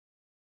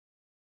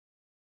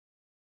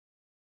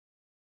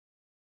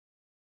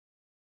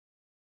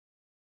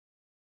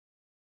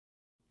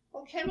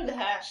Well, came the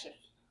hash.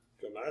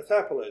 Go my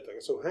tapolate, I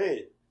guess, so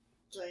hey.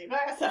 Play my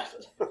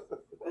tapolate.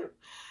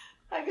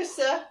 I guess,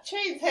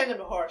 chain ten of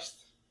a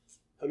horse.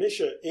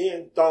 Hamisha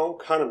Ian Don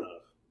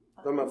Canamach.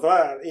 Van my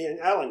vaar Ian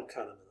Allen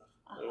Canamach.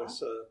 I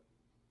guess,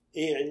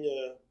 Ian,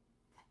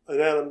 an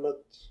element.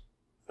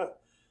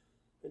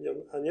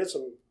 And yet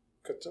some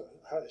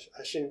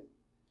Hashin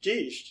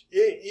Geest,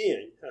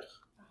 Ian.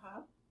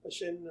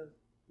 Hashin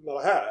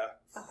Malaha.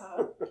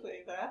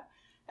 Play that.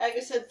 I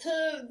guess,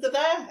 to the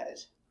bad.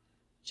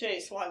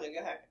 Chase one to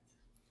go hack.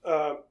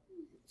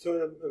 To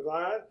the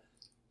vaar.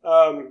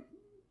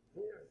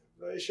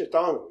 Is je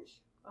Donald?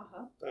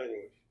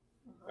 Anyway,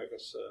 I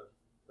guess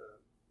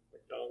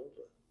MacDonald,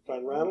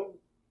 Van Ranald.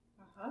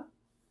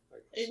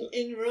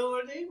 In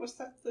Roerdy, was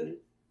that the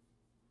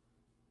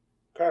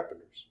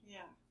Carpenters?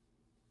 Yeah.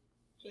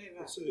 Play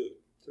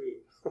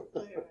Two.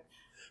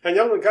 And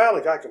young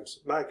Gaelic, I can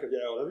make it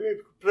out. Have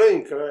you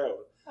brain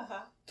corral?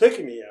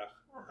 Take me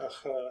out.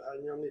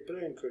 And young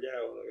brain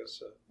corral, I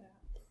guess.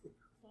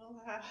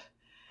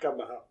 Got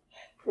my hat.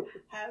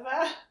 Have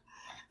I?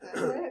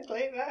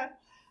 Play that.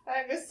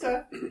 I guess,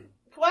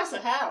 Kwasa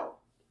how?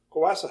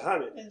 Kwasa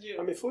Hammy.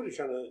 I mean, food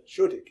kind of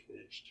Judique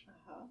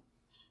Historical.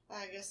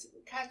 I guess,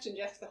 catching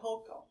just the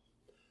Hoko.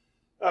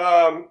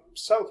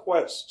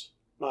 Southwest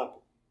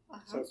Mabou.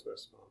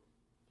 Southwest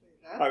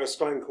Mabou. I guess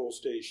Glencoe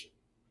Station.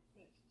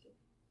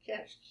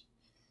 Yes.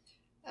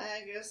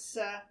 I guess,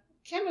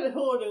 came the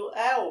Hoodoo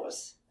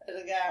hours at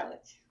the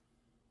Gaelic.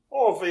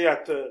 Oh, if we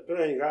had the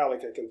brain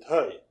Gaelic, I can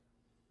tell you.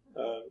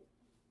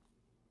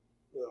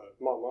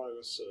 Mom, I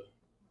was.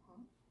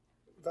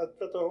 That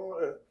the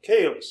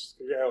ceilidhs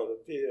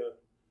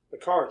the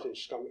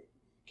cartage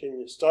can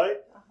you stay?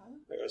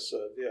 I guess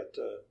we had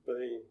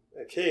being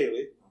a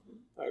ceilidh.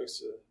 I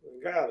was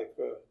Gaelic,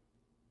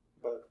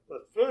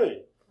 but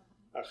brain.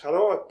 I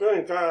had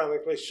brain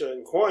Gaelic like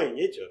in coin,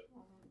 you.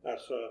 I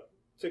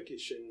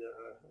Turkish in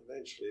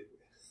eventually.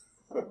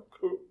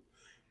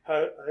 I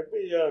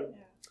be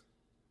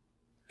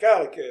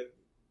Gaelic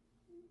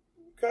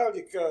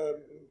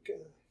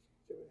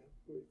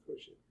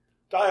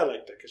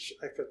dialect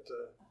I could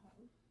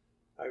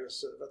I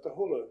was at the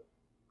whole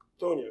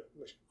Donia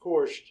was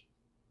coursed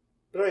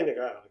brain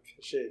Gaelic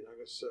Shane I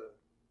was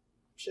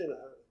Shane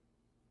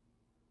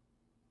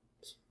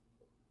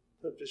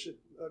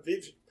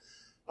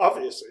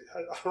obviously I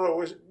don't know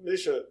was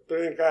Misha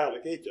brain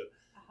Gaelic either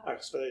I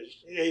was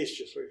it's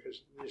just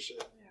because Misha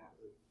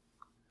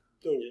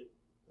Donia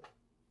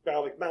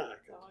Gaelic Mac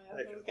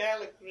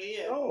Gaelic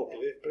Bria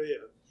Bria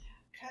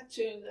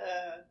Catching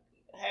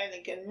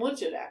Heineken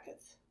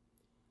Munteracket.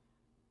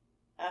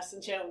 As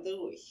een Cham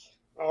Dewey.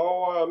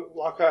 Oh,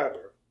 Loch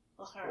Harbour.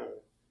 Loch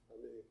Harbour.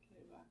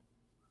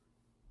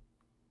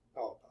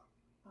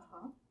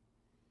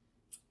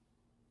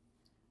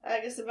 I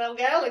guess the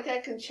Gaelic I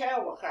can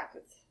chow Loch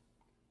Harbour.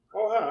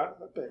 Oh, ha,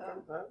 I bet.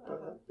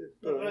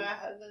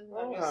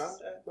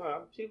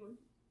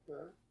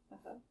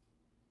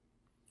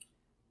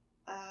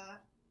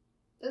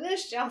 The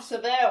next Jam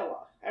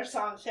Savewa, or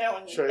San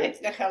Shawan,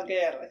 Technical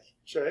Gaelic.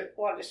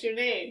 What is your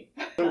name?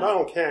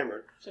 Donald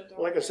Cameron.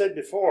 Like I said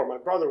before, my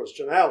brother was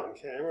John Allen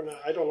Cameron.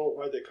 I don't know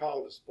why they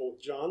called us both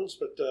Johns,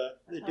 but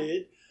they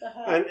did.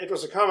 And it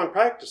was a common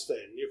practice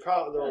then.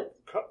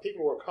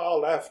 People were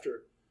called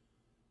after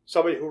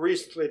somebody who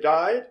recently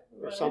died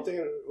or something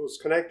who was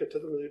connected to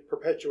them. They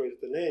perpetuated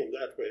the name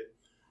that way.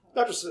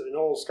 That was an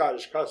old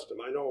Scottish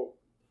custom. I know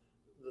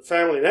the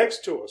family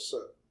next to us,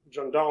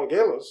 John Donald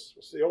Gillis,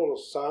 was the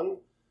oldest son.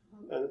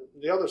 And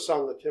the other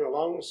son that came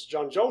along was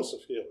John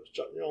Joseph Gillis.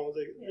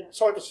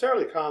 So it was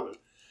fairly common.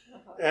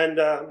 And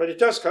but it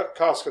does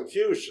cause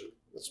confusion,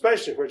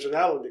 especially where John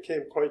Allen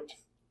became quite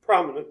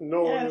prominent.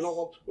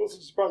 What's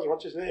his brother?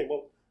 What's his name?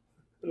 Well,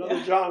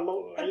 another John.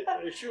 Well,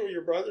 are you sure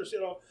you're brothers?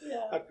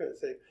 That kind of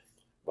thing.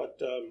 But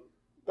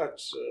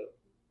that's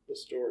the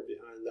story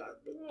behind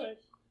that.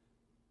 But.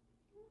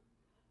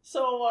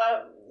 So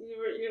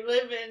you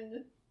live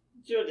in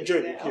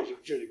Judique now,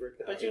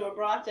 but you were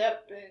brought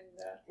up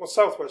in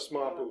Southwest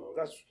Mabou.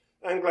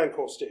 And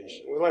Glencoe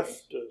Station. We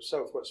left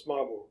Southwest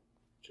Mabou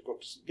to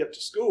get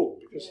to school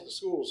because the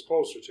school was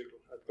closer to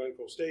at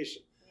Glencoe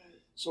Station.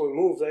 So we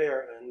moved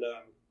there, and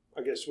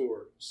I guess we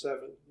were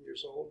 7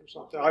 years old or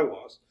something. I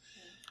was,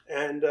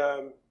 and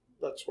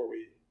that's where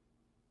we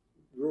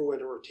grew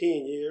into our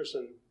teen years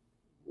and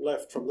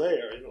left from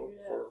there.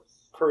 For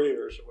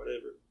careers or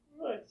whatever.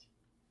 Right.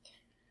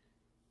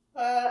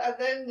 And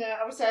then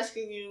I was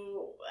asking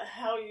you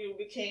how you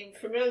became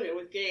familiar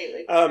with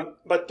Gaelic.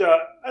 But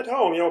at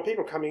home,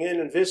 people coming in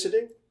and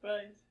visiting.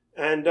 Right.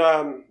 And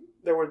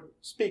they would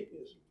speak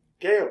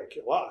Gaelic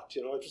a lot.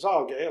 It was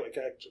all Gaelic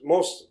actually,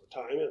 most of the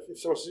time.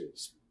 If there was an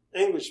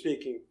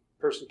English-speaking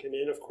person came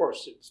in, of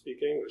course they'd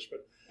speak English.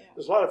 But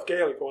there's a lot of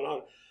Gaelic going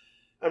on.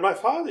 And my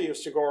father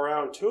used to go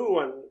around too,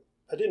 and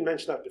I didn't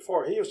mention that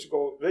before. He used to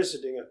go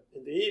visiting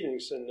in the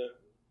evenings, and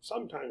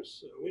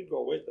sometimes we'd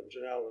go with him,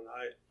 Janelle and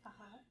I.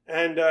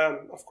 And,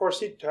 of course,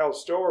 he'd tell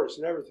stories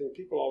and everything.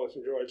 People always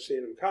enjoyed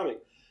seeing him coming.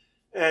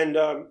 And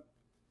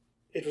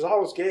it was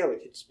always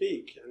Gaelic he'd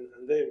speak,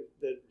 and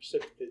they'd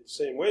reciprocate the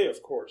same way,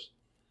 of course.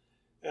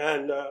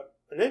 And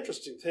an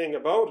interesting thing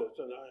about it,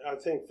 and I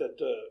think that,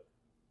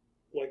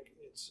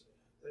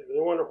 they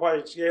wonder why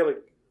it's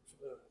Gaelic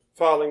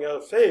falling out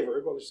of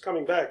favour. Well, it's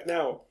coming back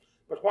now.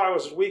 But why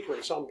was it weaker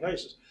in some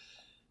places?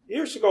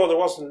 Years ago, there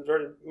wasn't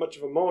very much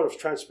of a mode of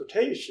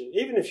transportation.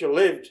 Even if you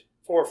lived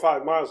 4 or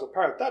 5 miles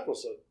apart, that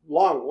was a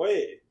long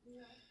way.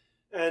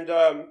 Yeah. And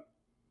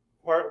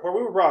where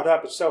we were brought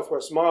up at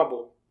southwest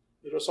Mabou,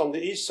 it was on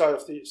the east side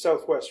of the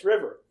Southwest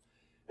River.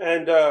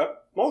 And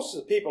most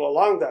of the people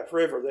along that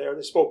river there,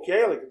 they spoke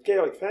Gaelic,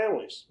 Gaelic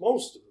families,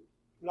 most of them.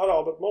 Not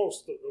all, but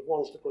most of the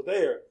ones that were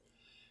there.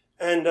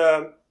 And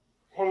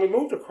when we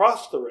moved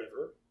across the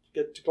river to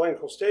get to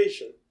Glencoe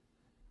Station,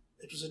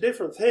 it was a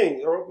different thing.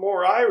 There were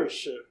more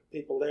Irish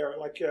people there.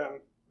 Like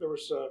there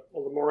was the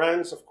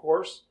Morans, of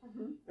course,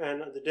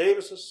 and the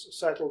Davises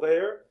settled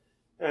there,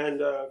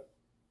 and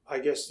I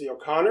guess the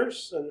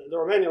O'Connors, and there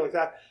were many like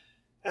that.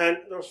 And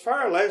there was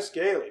far less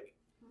Gaelic.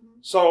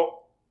 So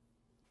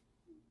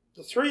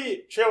the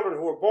 3 children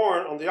who were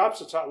born on the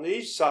opposite side, on the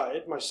east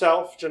side,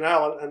 myself,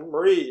 Janelle, and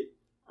Marie,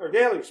 our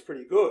Gaelic was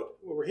pretty good.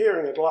 We were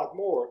hearing it a lot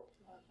more.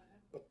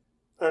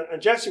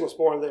 And Jessie was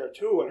born there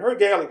too, and her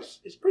Gaelic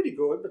is pretty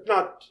good, but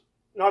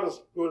not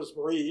as good as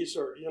Marie's,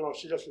 or,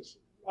 she doesn't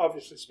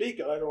obviously speak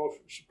it. I don't know if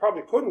she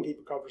probably couldn't keep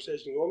a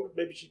conversation going, but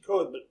maybe she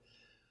could, but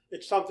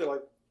it's something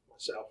like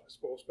myself, I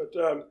suppose. But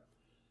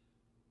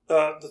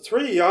the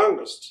 3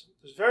 youngest,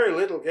 there's very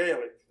little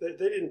Gaelic. They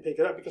didn't pick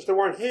it up because they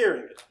weren't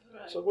hearing it.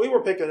 Right. So we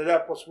were picking it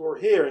up once we were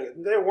hearing it,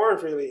 and they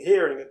weren't really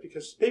hearing it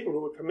because people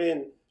who would come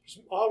in, was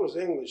always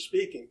English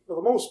speaking, for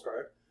the most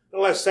part,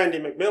 unless Sandy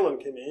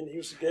McMillan came in. He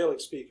was a Gaelic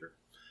speaker.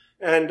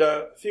 And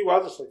a few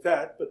others like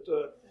that, but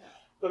the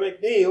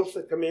McNeils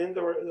that come in,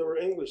 they were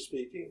English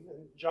speaking,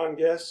 and John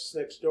Guests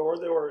next door,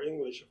 they were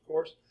English, of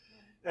course,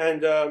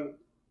 and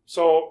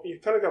so you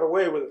kind of got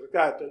away with it like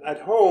that. And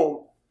at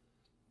home,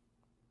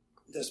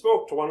 they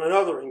spoke to one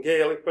another in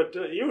Gaelic, but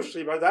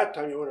usually by that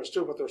time you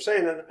understood what they were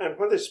saying, and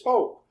when they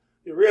spoke,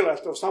 you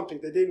realized there was something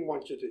they didn't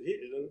want you to hear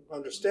and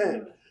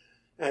understand.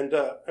 And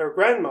our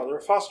grandmother,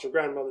 foster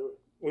grandmother,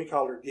 we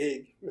called her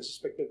Gig,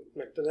 Mrs.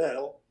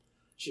 MacDonald.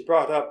 She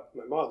brought up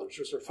my mother. She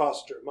was her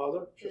foster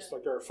mother, just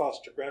like her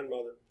foster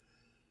grandmother.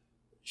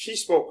 She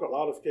spoke a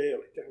lot of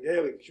Gaelic, and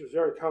Gaelic, she was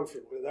very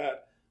comfortable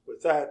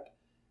with that.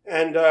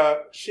 And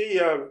she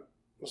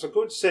was a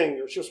good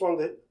singer. She was one of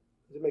the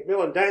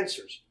Macmillan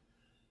dancers.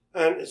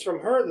 And it's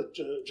from her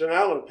that John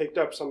Allen picked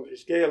up some of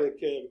his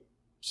Gaelic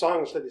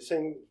songs that he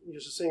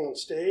used to sing on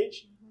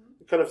stage.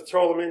 He kind of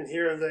throw them in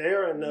here and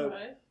there.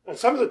 And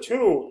some of the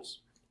tunes,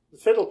 the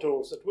fiddle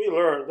tunes that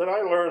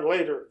I learned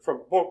later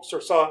from books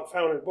or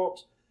found in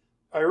books,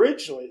 I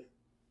originally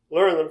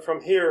learned them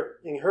from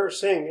hearing her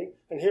singing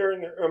and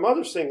hearing her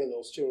mother singing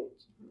those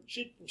tunes.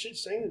 She'd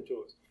sing them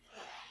to us.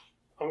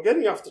 I'm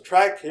getting off the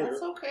track here,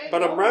 that's okay,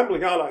 but I'm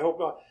rambling on. I hope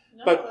not.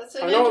 No, but that's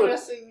an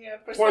interesting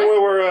perspective.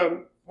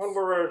 When we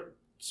were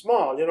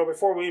small,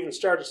 before we even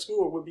started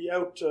school, we'd be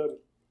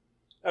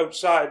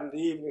outside in the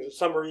evening, the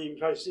summer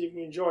evening.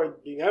 We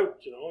enjoyed being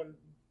out, and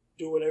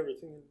doing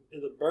everything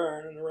in the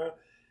barn and around.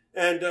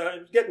 And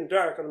it was getting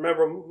dark, and I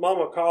remember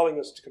Mama calling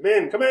us to come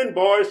in,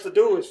 boys, the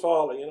dew is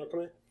falling,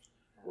 come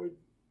in.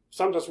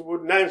 Sometimes we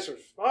wouldn't answer.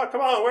 Oh, come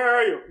on, where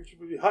are you?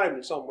 We'd be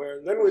hiding somewhere.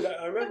 And then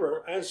I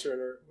remember answering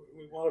her.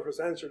 One of us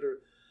answered her,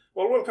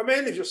 well, we'll come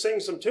in if you sing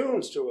some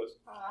tunes to us.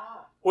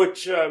 Ah.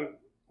 Which,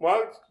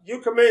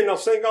 you come in, I'll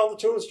sing all the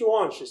tunes you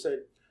want, she said.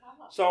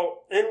 Ah.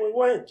 So in we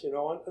went,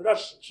 and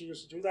she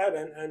used to do that,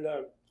 and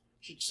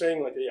she'd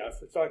sing like,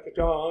 if I could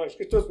go,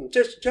 it doesn't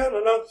just tell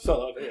enough,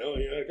 so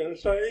you're going to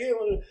say,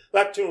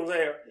 that tune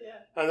there.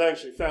 Yeah. And then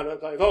she found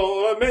out, like,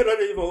 oh, a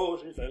melody,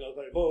 she found out,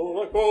 like,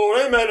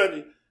 oh, a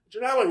melody.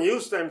 John Allen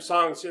used them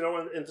songs, in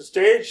the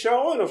stage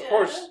show, and of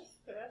course,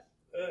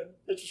 it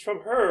was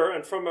from her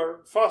and from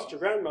her foster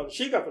grandmother.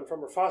 She got them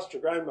from her foster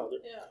grandmother.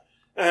 Yeah.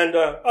 And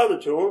other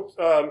tunes,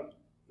 the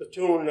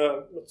tune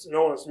that's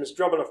known as Miss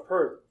Drummond of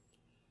Perth,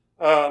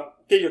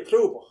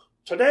 Gléidheadh.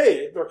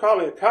 Today, they're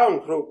calling it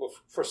Cowan Crupa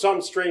for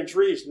some strange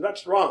reason.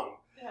 That's wrong.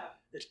 Yeah.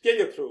 It's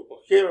Gléidheadh.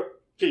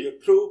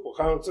 Gléidheadh,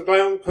 Council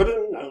Glen,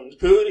 couldn't down the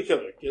cootie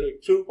killer.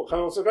 Gléidheadh,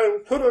 Council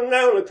Glen, couldn't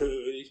down the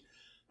cootie.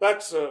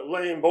 That's a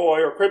lame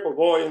boy or crippled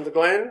boy in the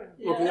glen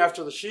looking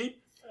after the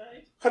sheep.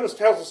 Right. Kind of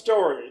tells a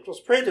story. It was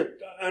printed,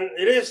 and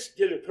it is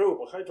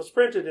Gléidheadh. It was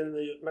printed in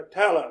the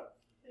Mactala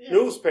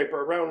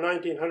newspaper around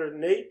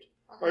 1908.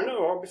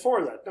 Or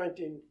before that,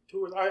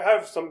 1902. I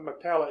have some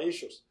Mactala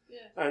issues,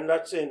 and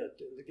that's in it,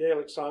 the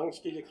Gaelic songs,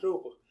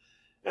 Gléidheadh.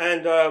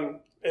 And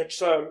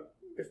it's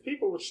if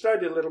people would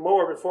study a little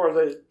more before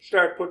they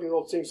start putting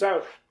those things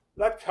out,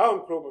 that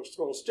Cowan Crupa is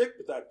going to stick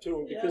with that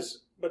tune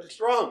but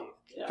it's wrong.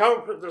 Yeah.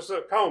 There's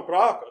a Cowan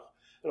Bracha,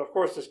 and of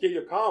course there's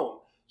Gléidheadh Cowan.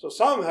 So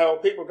somehow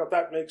people got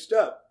that mixed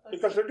up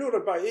because they're doing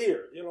it by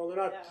ear. They're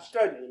not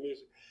studying the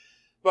music.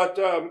 But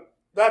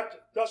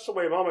that's the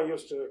way Mama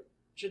used to.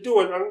 She'd do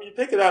it, and you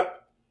pick it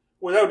up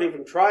without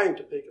even trying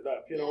to pick it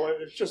up.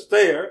 It's just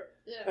there,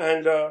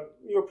 and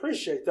you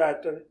appreciate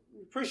that. And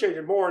appreciate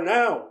it more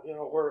now, you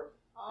know, where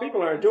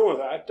people aren't doing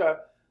that.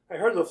 I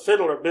heard the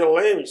fiddler Bill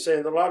Lamy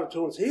saying that a lot of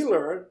tunes he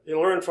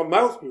learned from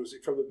mouth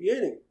music from the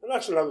beginning. And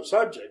that's another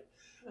subject,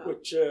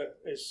 which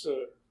is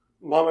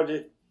Mama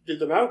did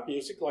the mouth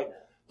music. Like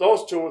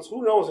those tunes,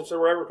 who knows if they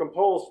were ever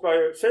composed by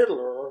a fiddler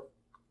or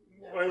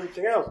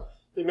anything else.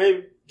 They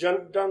may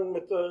have done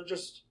with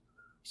just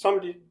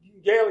somebody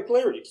Gaelic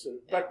lyrics and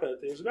that kind of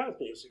thing. It's mouth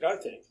music, I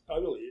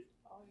believe.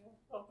 Oh, yeah.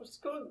 Oh, it's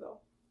good, though.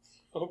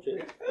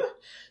 Okay.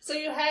 So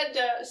you had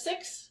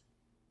 6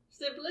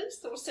 siblings?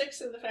 There were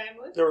 6 in the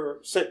family? There were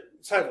 7,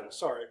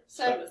 sorry.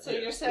 7. So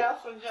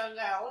yourself and John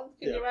Allen.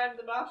 Can you round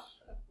them off?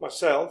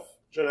 Myself,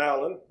 John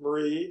Allen,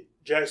 Marie,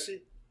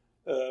 Jessie,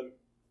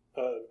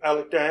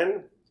 Alec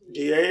Dan,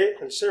 D.A.,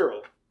 and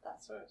Cyril.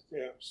 That's right.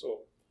 Yeah,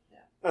 so.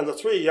 And the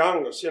 3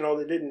 youngest, you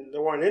know, they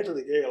weren't into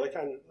the Gaelic,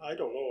 and I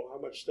don't know how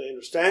much they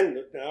understand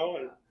it now.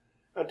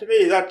 And to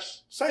me, that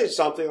says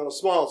something on a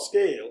small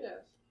scale,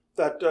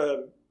 that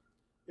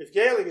if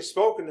Gaelic is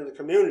spoken in the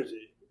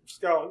community,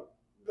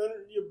 then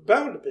you're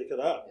bound to pick it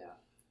up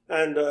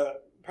and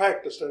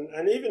practice.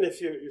 And even if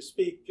you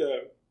speak,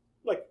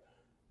 like,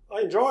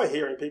 I enjoy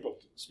hearing people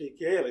speak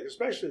Gaelic,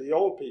 especially the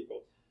old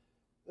people.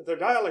 Their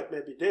dialect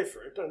may be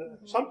different, and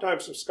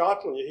sometimes from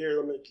Scotland you hear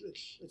them,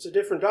 it's a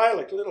different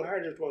dialect, a little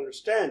harder to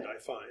understand, I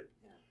find.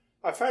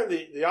 Yeah. I find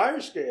the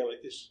Irish Gaelic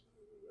is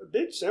a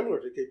bit similar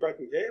to Cape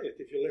Breton Gaelic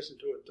if you listen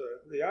to it,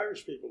 the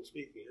Irish people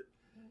speaking it.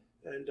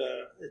 And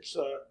it's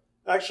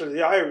actually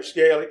the Irish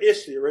Gaelic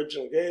is the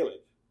original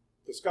Gaelic.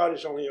 The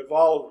Scottish only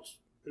evolved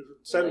in the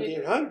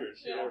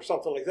 1700s, you know, or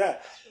something like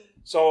that.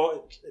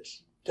 So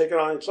it's taken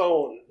on its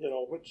own, you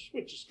know, which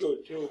is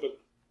good too, but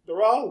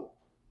they're all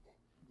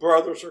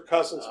brothers or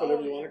cousins,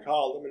 whatever you want to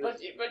call them. But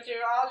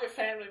all your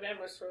family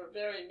members were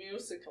very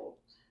musical,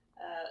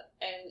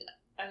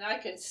 and I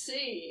can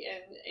see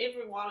in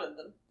every one of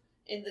them,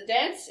 in the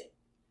dancing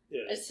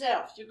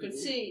itself, you can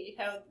see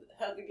how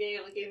the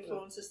Gaelic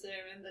influence is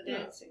there in the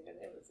dancing and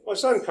everything. Well,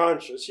 it's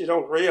unconscious. You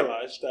don't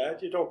realize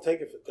that. You don't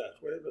think of it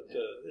that way, but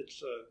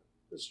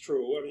it's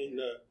true. I mean,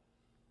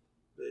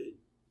 the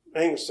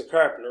Angus the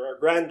carpenter, our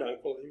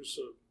granduncle, he was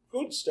a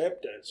good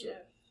step dancer.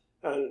 Yeah.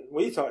 And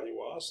we thought he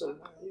was,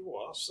 and he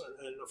was.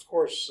 And of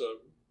course,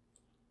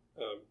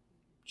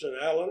 John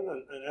Allen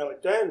and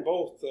Alec Dan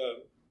both,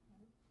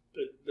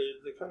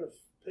 they kind of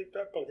picked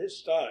up on his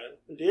style.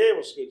 And D.A.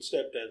 was a good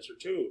step dancer,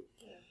 too.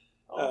 Yeah.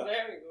 Oh,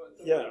 very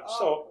good. Yeah,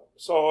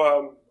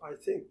 so I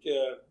think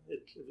if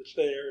it's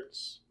there,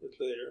 it's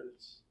there, and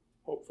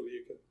hopefully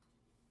you can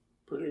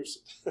produce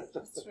it.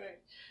 That's right.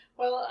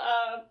 Well,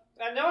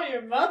 I know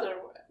your mother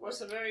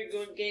was a very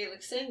good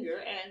Gaelic singer,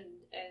 and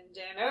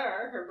Dan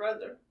her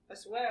brother,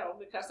 as well,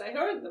 because I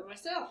heard them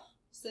myself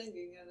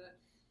singing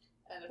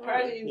at a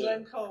party in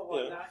Glencoe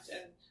one night,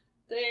 and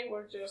they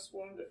were just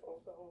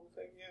wonderful, the whole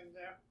thing. And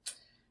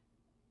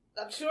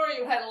I'm sure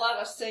you had a lot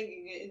of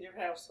singing in your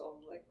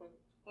household, like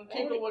when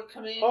people would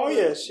come in. Oh,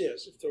 yes,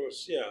 if there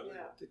was,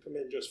 they come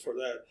in just for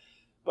that.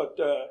 But,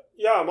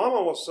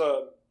 Mama was,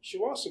 she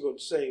was a good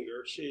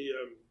singer. She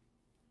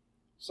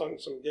sung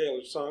some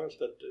Gaelic songs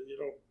that you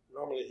don't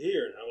normally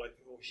hear now, like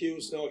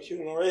Hughes No Hugh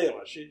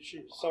Norella.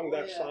 She sung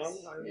that song.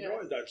 I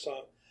enjoyed that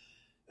song.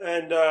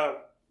 And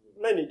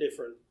many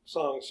different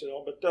songs, you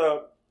know. But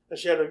and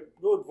she had a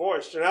good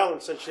voice. John Allen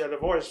said she had a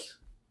voice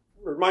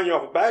remind you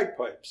of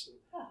bagpipes.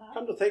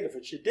 Come to think of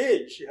it, she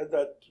did. She had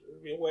that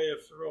way of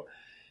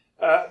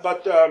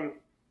but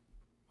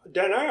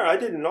Dan Eyre, I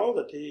didn't know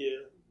that he.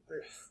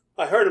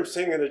 I heard him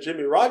singing a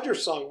Jimmy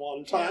Rogers song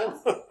one time.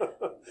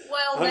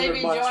 Well,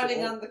 maybe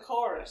joining on the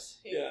chorus.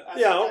 He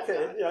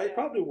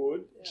probably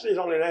would. Yeah. It's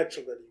only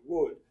natural that he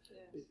would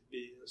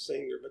be a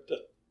singer, but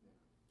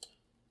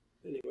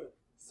anyway.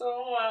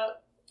 So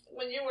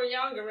when you were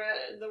younger,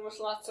 there was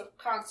lots of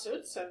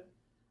concerts and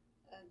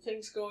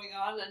things going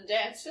on, and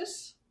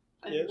dances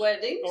and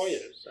weddings. Oh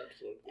yes,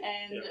 absolutely.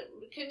 And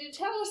can you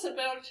tell us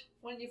about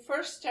when you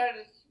first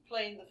started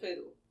playing the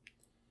fiddle?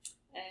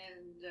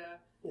 And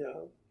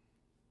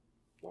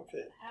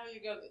okay. How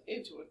you got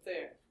into it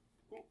there?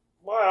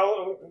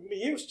 Well, we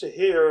used to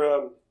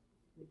hear,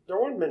 there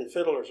weren't many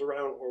fiddlers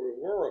around where we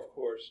were, of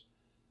course.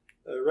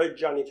 Red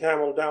Johnny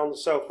Camel down the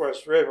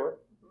Southwest River.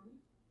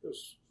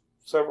 There's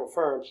several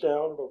farms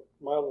down, about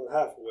a mile and a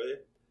half away.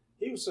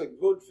 He was a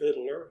good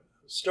fiddler,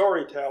 a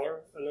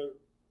storyteller, and a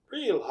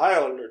real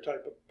Highlander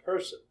type of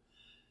person.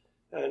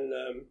 And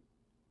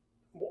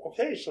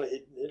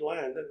occasionally he'd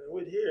land, and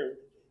we'd hear him,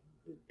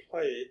 he'd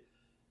play.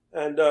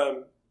 And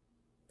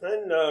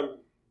then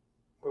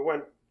we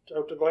went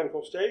out to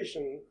Glencoe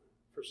Station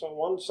for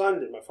one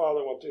Sunday. My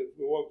father wanted to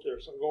go out there,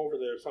 go over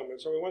there somewhere.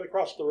 So we went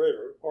across the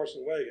river, horse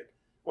and wagon.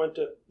 Went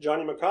to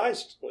Johnny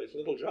Mackay's place,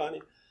 Little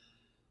Johnny.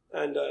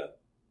 And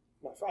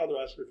my father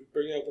asked me if he'd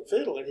bring out the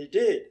fiddle, and he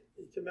did.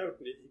 He came out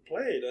and he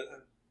played,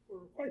 and we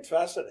were quite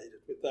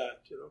fascinated with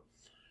that, you know.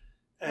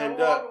 And,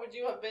 how old would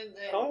you have been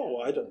then? Oh,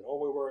 I don't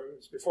know. It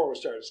was before we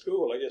started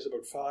school, I guess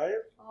about 5,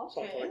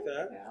 something like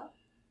that. Yeah.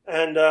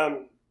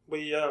 And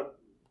we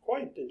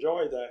quite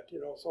enjoyed that, you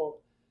know. So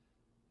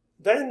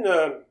then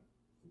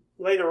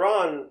later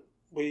on,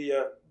 we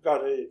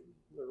got a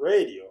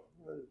radio.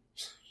 And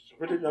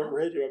we didn't have a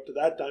radio up to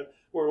that time.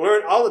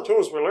 All the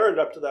tunes we learned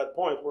up to that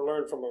point were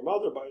learned from our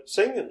mother by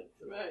singing them.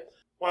 Right.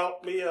 Well,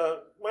 we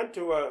went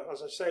to,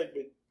 as I said,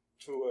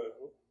 to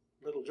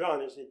Little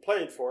Johnny's, and he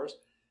played for us.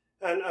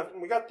 And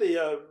we got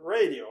the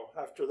radio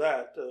after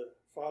that.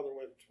 Father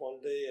went one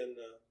day, and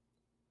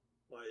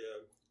my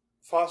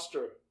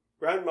foster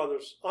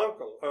grandmother's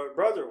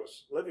brother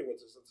was living with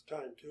us at the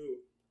time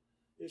too.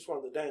 He was one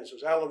of the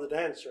dancers, Alan the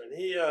dancer, and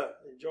he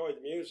enjoyed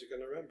the music.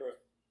 And I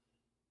remember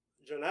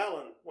John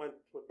Allen went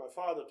with my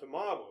father to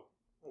Mabou,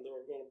 and they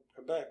were going to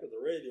come back with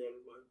the radio,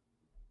 and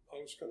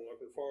I was kind of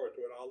looking forward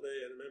to it all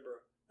day. And I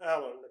remember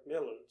Alan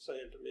McMillan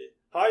saying to me,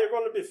 "How are you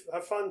going to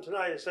have fun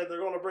tonight?" He said,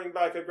 "They're going to bring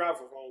back a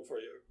graphophone for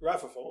you."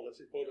 Graphophone, as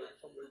he put it,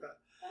 something like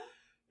that.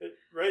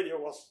 Radio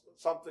was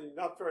something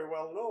not very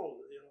well known,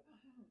 you know.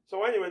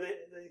 So anyway,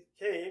 they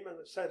came and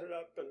set it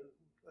up, and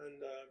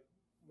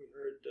we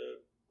heard.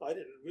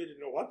 We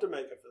didn't know what to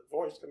make of it.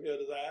 Voice coming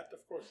out of that,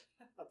 of course.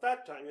 At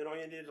that time, you know,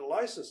 you needed a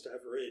license to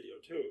have a radio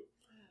too,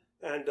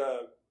 and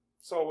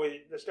so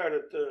they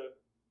started.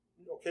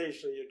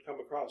 Occasionally, you'd come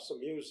across some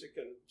music,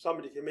 and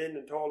somebody came in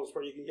and told us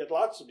where you can get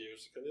lots of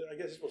music. And I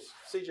guess it was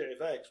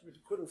CJFX. We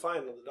couldn't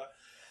find it on the dot.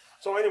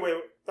 So anyway,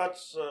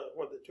 that's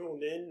what they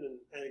tuned in, and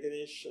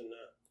Antigonish, and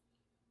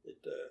we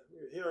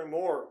were hearing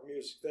more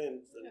music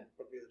then than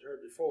what we had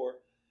heard before,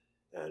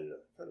 and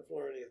kind of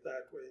learning it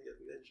that way and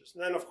getting interest.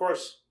 And then, of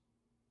course,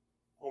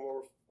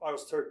 I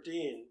was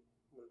 13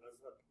 when I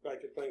was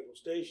back at Glencoe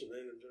Station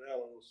then, and John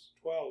Allen was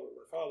 12, and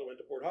my father went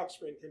to Port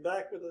Hawkesbury and came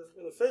back with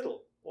a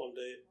fiddle one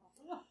day.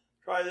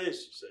 "Try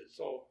this," he said.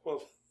 So,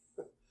 well,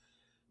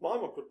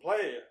 Mama could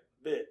play a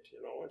bit,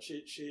 you know, and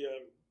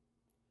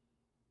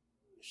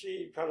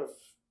she kind of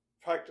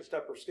practiced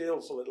up her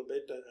skills a little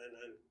bit and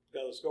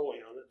got us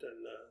going on it,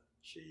 and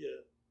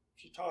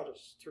she taught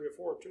us 3 or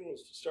 4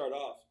 tunes to start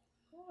off,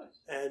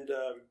 and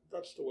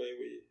that's the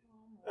way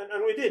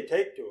and we did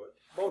take to it,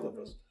 both of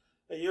us.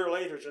 A year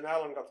later, John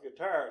Allen got the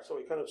guitar, so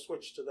he kind of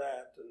switched to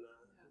that, and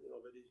you know,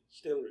 but he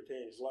still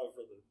retained his love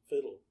for the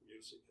fiddle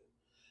music,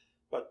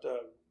 but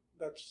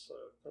that's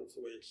kind of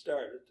the way it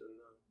started, and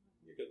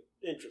you get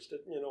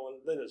interested, you know,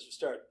 and then as you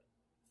start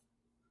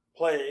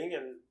playing,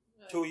 and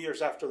 2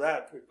 years after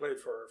that, we played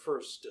for our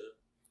first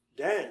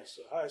dance,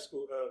 a high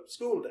school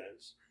school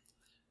dance.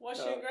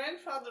 Was your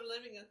grandfather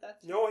living at that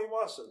time? No, he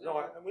wasn't.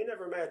 No, we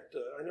never met.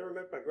 I never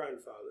met my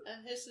grandfather.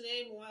 And his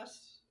name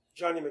was?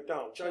 Johnny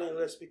MacDonald. Johnny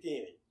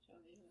Lespicini.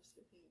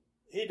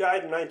 He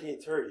died in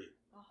 1930,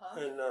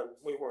 and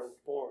we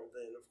weren't born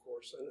then, of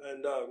course.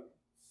 And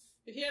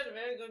he had a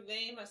very good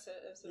name as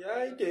a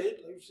yeah, he did.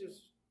 He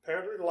was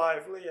apparently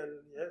lively,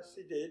 and yes,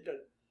 he did.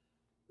 And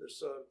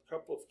there's a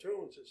couple of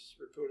tunes he's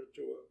reputed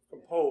to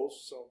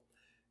compose. So,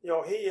 you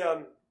know, he's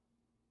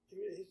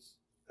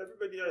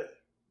everybody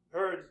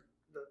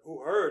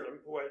who heard him,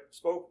 who I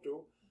spoke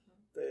to,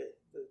 they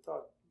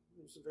thought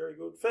he was a very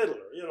good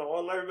fiddler. You know,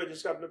 and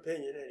everybody's got an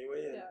opinion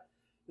anyway. And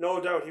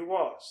no doubt he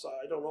was.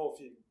 I don't know if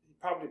he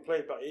probably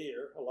played by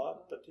ear a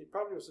lot, but he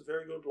probably was a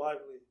very good,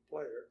 lively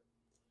player.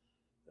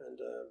 And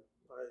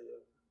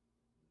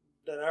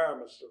Dan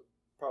must have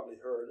probably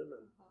heard him.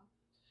 And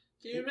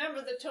do you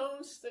remember the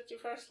tones that you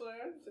first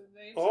learned? The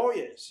names? Oh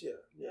yes,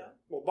 yeah.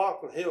 Well,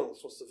 Balkan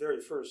Hills was the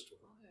very first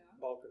one.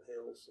 Balkan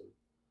Hills, and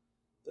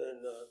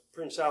then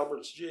Prince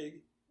Albert's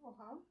Jig,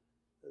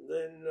 and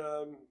then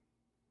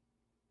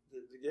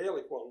the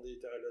Gaelic one,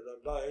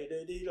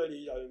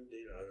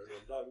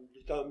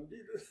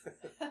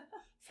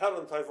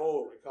 Fallon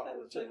Tyvo, we call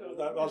it.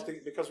 That was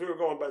because we were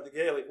going by the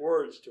Gaelic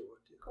words to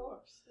it. Of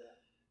course, yeah.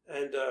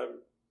 And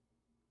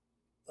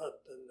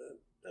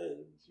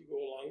then you go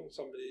along,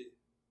 somebody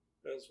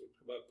else would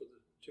come up with a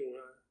tune.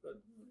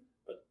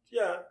 But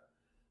yeah,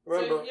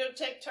 remember. So you'd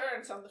take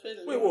turns on the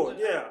fiddle. We would,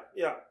 yeah.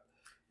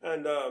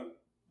 And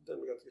then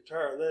we got the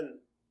guitar, and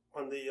then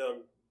on the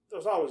there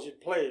was always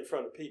you'd play in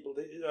front of people.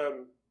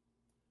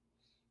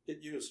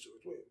 Get used to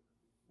it.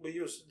 We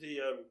used the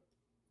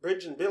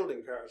bridge and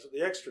building cars of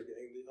the extra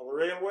gang on the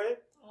railway.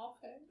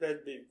 Okay.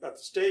 They'd be at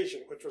the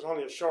station, which was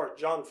only a short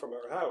jaunt from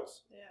our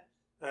house. Yeah.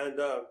 And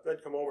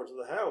they'd come over to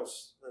the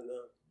house, and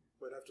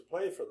we'd have to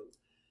play for them.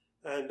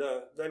 And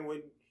then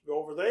we'd go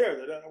over there.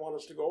 They'd want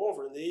us to go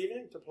over in the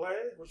evening to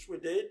play, which we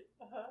did.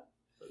 And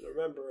I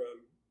remember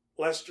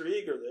Lester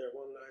Eager there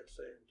one night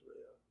saying to me,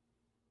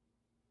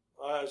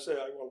 I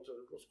wanted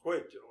to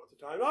quit, you know, at the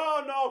time.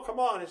 "Oh, no, come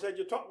on." He said,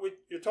 you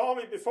told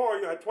me before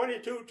you had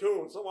 22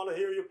 tunes. I want to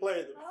hear you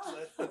play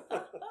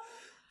them.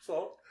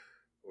 So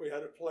we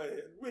had to play.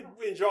 And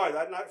we enjoyed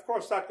that. And of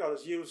course, that got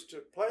us used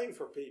to playing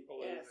for people.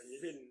 Yes.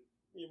 And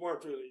you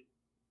weren't really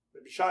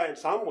maybe shy in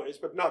some ways,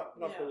 but not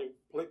when you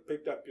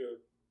picked up your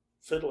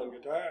fiddle and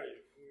guitar.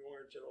 You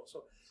weren't, you know.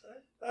 So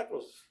that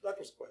was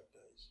quite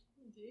nice.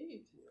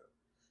 Indeed. Yeah.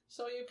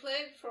 So you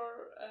played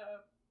for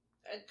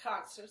at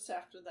concerts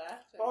after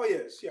that? Oh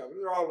yes, yeah. There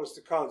were always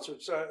the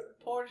concerts.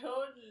 Port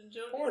Hood and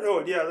Judique? Port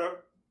Hood, yeah.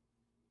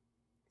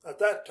 At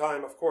that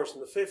time, of course, in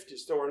the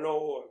 50s, there were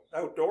no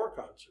outdoor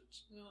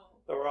concerts. No.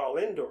 they were all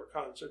indoor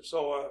concerts.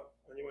 So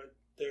when you went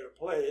there to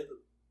play, the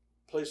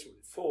place would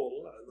be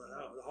full, and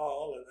the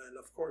hall, and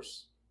of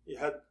course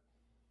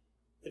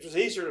it was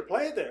easier to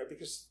play there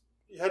because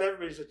you had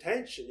everybody's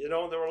attention, they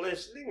were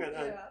listening,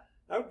 and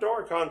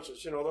outdoor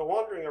concerts, they're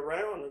wandering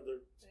around and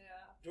they're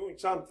doing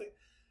something,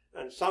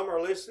 and some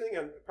are listening,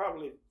 and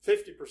probably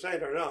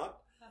 50% are not,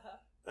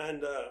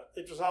 and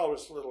it was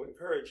always a little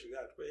encouraging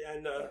that way,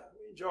 and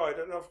we enjoyed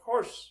it, and of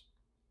course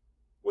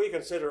we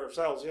consider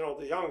ourselves,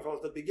 the young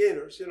fellows, the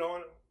beginners,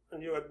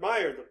 and you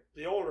admire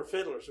the older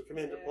fiddlers who come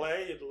in to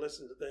play. You'd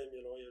listen to them,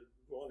 you'd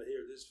want to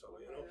hear this fellow,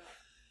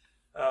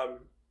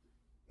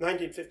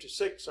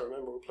 1956, I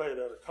remember we played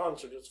at a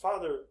concert. It's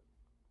Father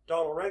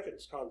Donald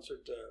Rankin's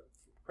concert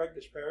from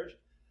Cregnish Parish.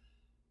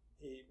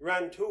 He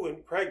ran two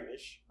in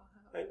Cregnish,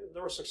 and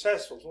they were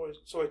successful.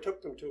 So he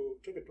took it to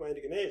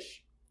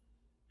Gléidheadh,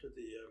 to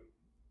the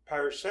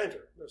parish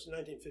centre. That was in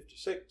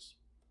 1956.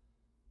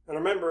 And I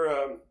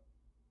remember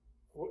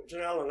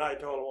Janelle and I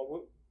told him,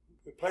 well,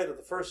 we played at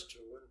the first two,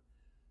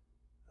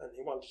 and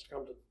he wants to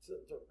come to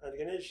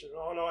Gléidheadh.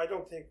 Oh, no, I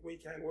don't think we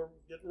can. We're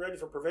getting ready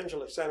for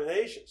provincial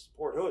examinations at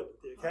Port Hood,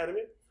 at the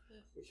academy.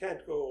 We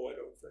can't go, I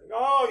don't think.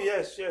 Oh,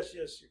 yes,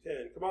 you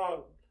can. Come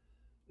on.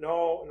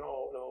 No.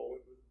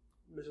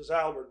 Mrs.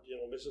 Albert,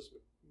 Mrs.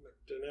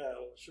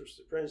 MacDonald, she was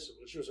the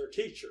principal. She was our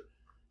teacher.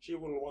 She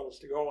wouldn't want us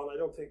to go, and I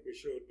don't think we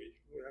should.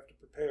 We have to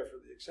prepare for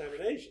the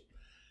examination.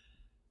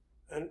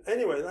 And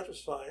anyway, that was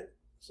fine.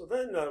 So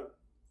then, I don't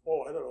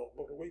know,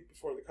 about a week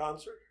before the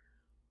concert,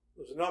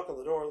 there was a knock on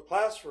the door of the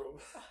classroom,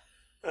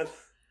 and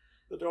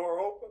the door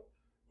opened.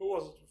 Who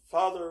was it?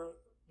 Father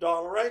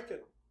Donald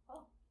Rankin.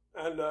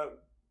 And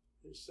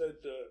he said,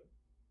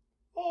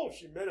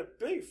 she made a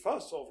big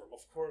fuss over him,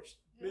 of course,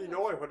 me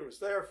knowing what it was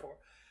there for.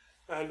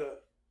 And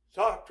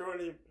talked to her,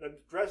 and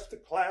addressed the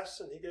class,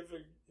 and he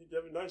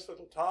gave a nice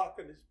little talk,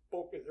 and he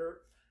spoke with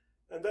her.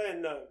 And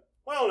then,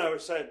 now he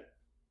said,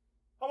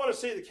 I want to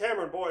see the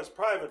Cameron boys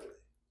privately.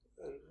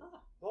 And,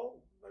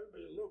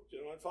 everybody looked,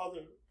 and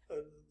Father,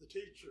 the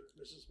teacher,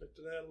 Mrs.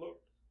 MacDonald,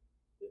 looked.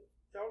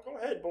 Go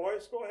ahead,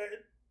 boys, go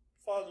ahead.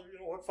 Father,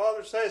 what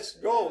Father says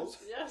goes.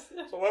 Yes.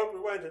 So we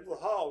went into the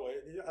hallway,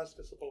 and he asked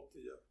us about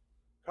the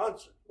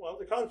concert. Well,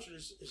 the concert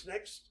is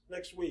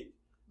next week.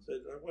 He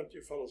said, I want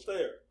you fellows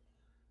there.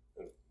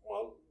 And,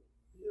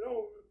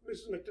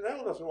 Mrs.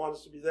 MacDonald doesn't want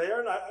us to be there,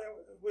 and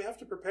we have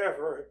to prepare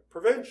for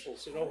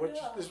provincials,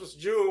 this was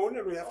June,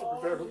 and we have to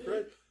prepare for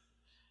provincials.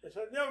 I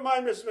said, never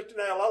mind, Mrs.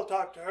 MacDonald, I'll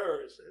talk to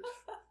her, he said.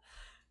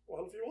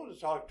 Well, if you want to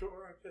talk to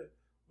her, okay.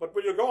 But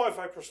will you go if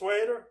I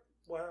persuade her?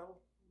 Well,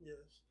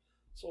 yes.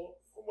 So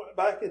I went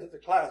back into the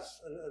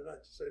class, and I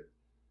said,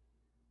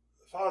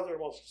 Father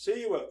wants to see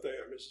you out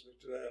there, Mrs.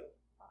 MacDonald.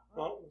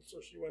 Well, so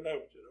she went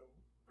out,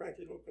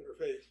 cranky look in her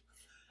face.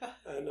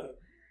 And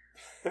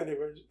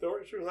anyway,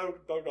 she was out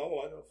about,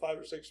 5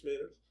 or 6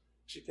 minutes.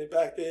 She came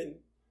back in,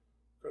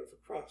 kind of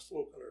a cross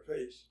look on her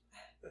face.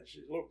 And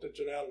she looked at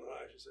Janelle and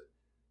I. She said,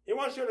 he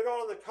wants you to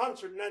go to the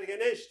concert in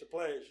Gléidheadh to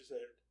play, she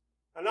said.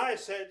 And I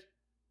said,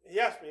 he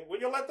asked me, will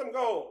you let them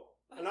go?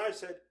 And I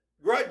said,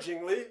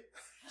 grudgingly.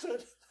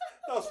 Said,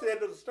 that's the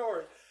end of the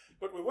story.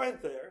 But we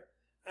went there,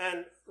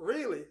 and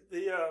really,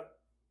 the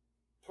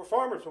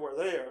performers who were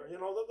there,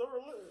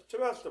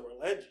 to us, they were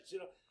legends.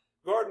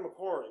 Gordon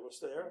McQuarrie was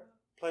there,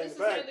 playing the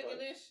bagpipe.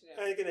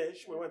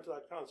 Gléidheadh, we went to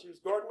that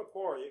concert. Gordon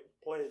McQuarrie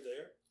played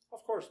there.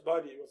 Of course,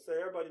 Buddy was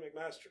there, Buddy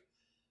McMaster.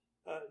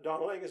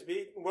 Don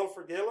Langesbeat and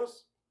Wilfred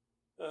Gillis.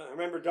 I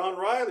remember Don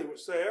Riley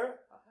was there,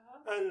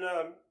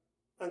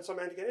 and some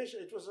Gléidheadh.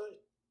 It was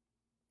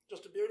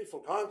just a beautiful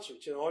concert,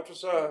 It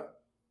was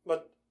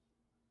but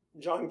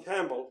John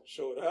Campbell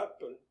showed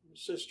up, and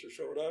his sister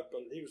showed up,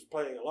 and he was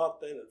playing a lot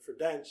then, and for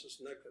dances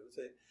and that kind of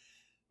thing.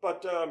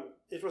 But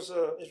it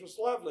was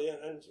lovely,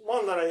 and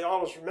one that I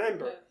always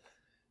remember,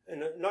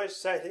 in a nice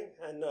setting,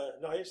 and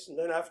nice. And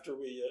then after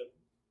we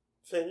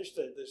finished,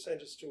 they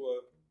sent us to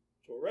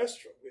a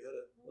restaurant. We had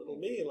a little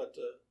meal at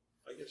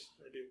I guess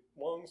maybe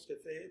Wong's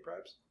Cafe,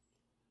 perhaps.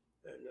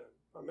 And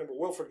I remember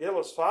Wilfred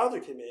Gillis' father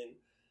came in,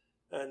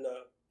 and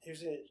he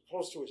was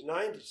close to his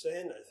 90s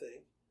then, I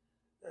think,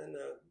 and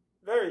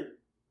very,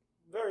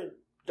 very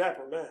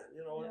dapper man,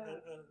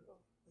 and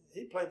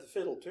he played the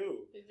fiddle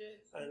too. He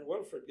did. And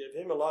Wilfred gave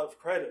him a lot of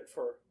credit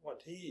for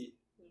what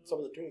some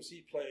of the tunes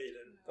he played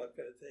and that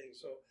kind of thing.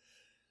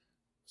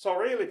 So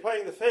really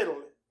playing the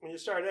fiddle, when you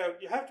start out,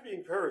 you have to be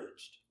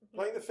encouraged.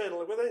 Playing the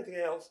fiddle, with anything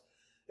else,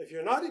 if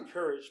you're not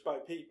encouraged by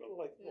people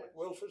like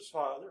Wilfred's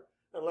father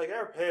and like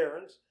our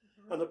parents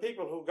and the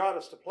people who got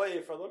us to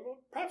play for them,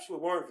 well, perhaps we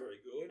weren't very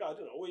good. I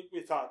don't know.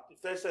 We thought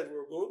if they said we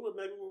were good, well,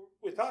 maybe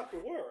we thought we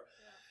were.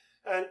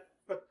 Yeah.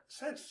 But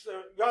since they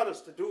got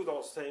us to do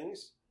those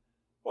things,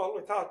 well,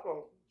 we thought,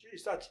 well,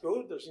 geez, that's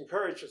good. There's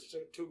encouraged us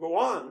to go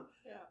on.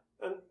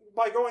 Yeah. And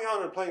by going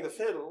on and playing the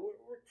fiddle,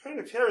 we're kind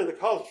of carrying the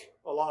culture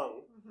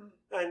along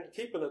and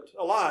keeping it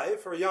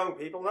alive for young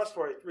people. That's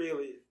where it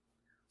really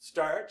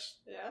starts.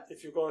 Yeah.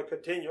 If you're going to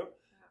continue,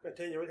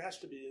 it has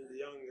to be in the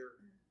younger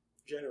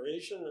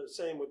generation. And the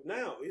same with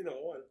now, And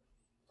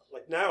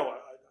like now,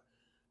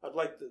 I'd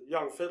like the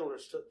young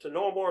fiddlers to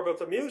know more about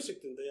the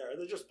music than they are.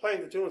 They're just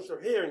playing the tunes they're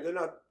hearing. They're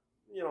not,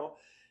 you know,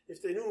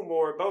 if they knew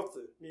more about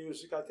the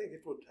music, I think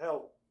it would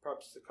help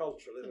perhaps the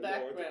culture a little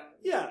more.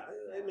 Yeah,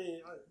 I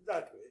mean,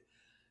 that way.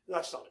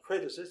 That's not a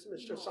criticism.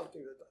 It's just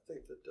something that I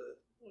think that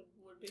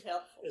would be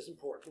helpful. Is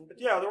important. But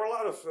yeah, there were a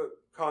lot of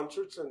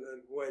concerts and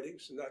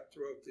weddings and that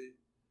throughout the...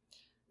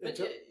 But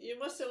you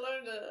must have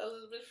learned a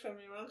little bit from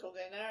your uncle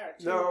Denard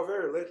too. No,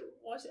 very little.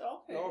 Was it?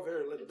 Okay. No,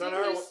 very little. Did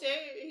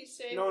he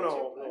stay?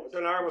 No.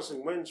 Denard was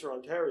in Windsor,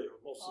 Ontario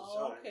most of the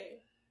time.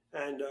 Okay.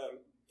 And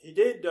he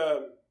did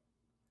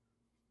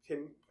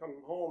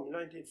come home in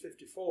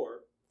 1954,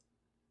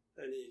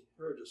 and he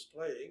heard us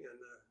playing, and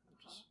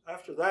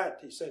after that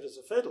he sent us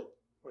a fiddle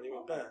when he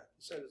went back.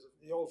 He sent us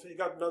he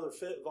got another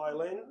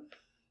violin,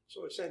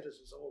 so he sent us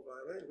his old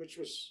violin, which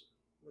was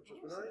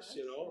nice,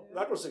 you know. Yeah.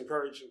 That was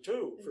encouraging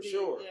too, for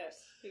sure. Yes,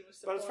 he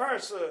was. But as far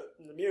as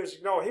the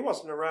music, no, he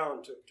wasn't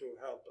around to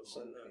help us,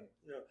 and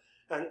you know.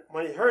 And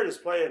when he heard us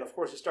playing, of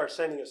course, he started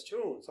sending us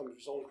tunes, some of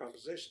his own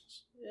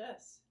compositions.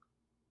 Yes,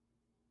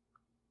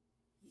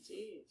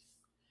 indeed.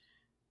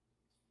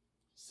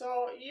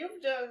 So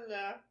you've done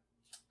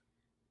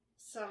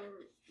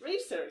some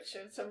research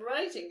and some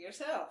writing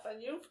yourself,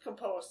 and you've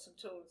composed some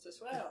tunes as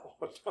well.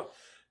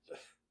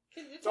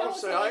 Can you tell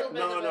us a little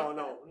bit about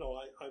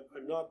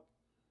that? No.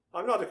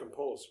 I'm not a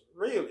composer,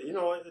 really. You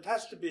know, it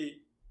has to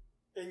be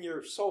in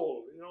your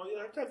soul. You know, you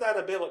have to have that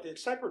ability.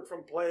 It's separate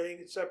from playing.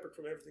 It's separate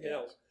from everything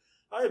else.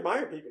 I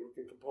admire people who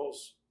can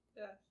compose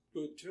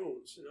good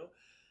tunes. You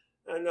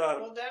know, and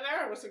well,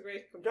 Denard was a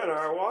great composer.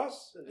 Denard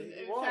was.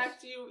 In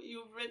fact,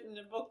 you've written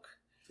a book.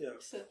 Yeah.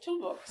 So 2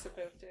 books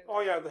about it.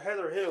 Oh yeah, the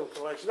Heather Hill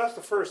collection. That's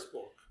the first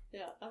book.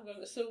 Yeah, I'm going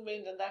to zoom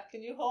in on that.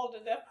 Can you hold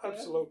it up there?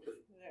 Absolutely.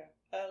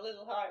 Yeah, a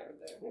little higher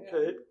there.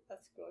 Okay. Yeah,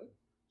 that's good.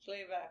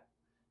 Gléidheadh,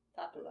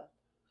 top of that.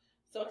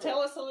 So tell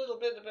us a little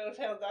bit about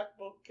how that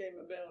book came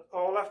about.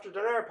 Oh, well, after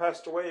Denard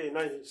passed away in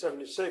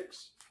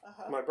 1976,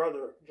 my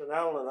brother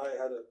Janelle and I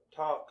had a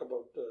talk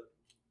about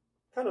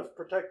kind of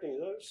protecting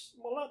this.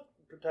 Well, not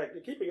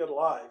protecting, keeping it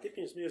alive,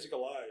 keeping his music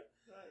alive.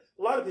 Right.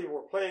 A lot of people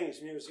were playing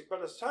his music,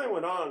 but as time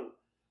went on,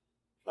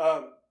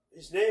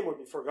 his name would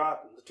be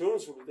forgotten. The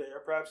tunes would be there,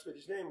 perhaps, but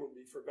his name would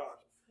be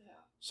forgotten.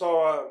 Yeah.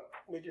 So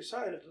we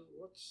decided,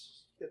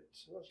 let's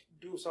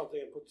do something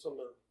and put some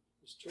of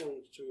his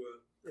tunes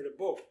in a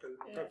book and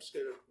perhaps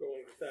get it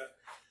going with that.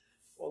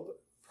 Well, the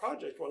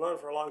project went on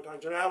for a long time.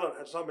 John Allen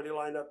had somebody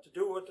lined up to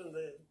do it, and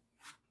they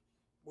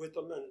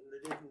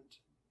didn't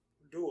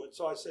do it.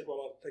 So I said,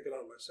 well, I'll take it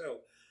on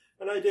myself.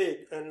 And I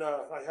did, and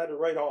I had to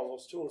write all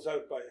those tunes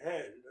out by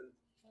hand.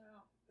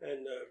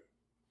 And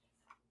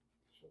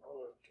one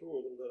or two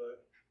of them that I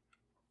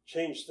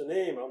changed the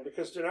name on,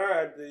 because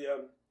Denard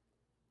had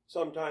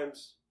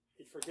sometimes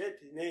he'd forget,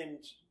 he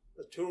named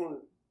a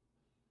tune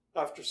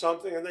after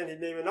something, and then he'd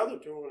name another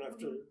tune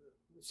after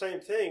the same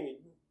thing,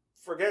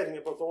 forgetting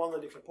about the one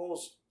that he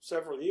composed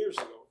several years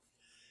ago.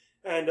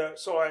 And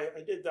so I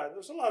did that. There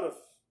was a lot of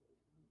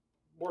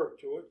work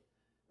to it.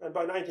 And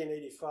by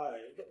 1985,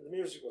 the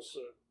music was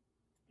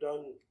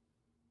done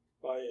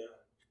by a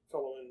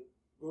fellow in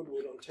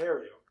Goodwood,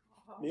 Ontario.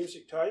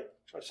 Music type.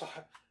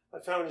 I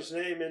found his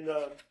name in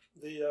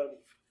the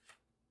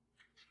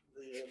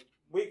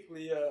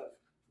weekly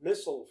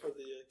missal for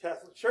the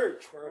Catholic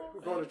Church, where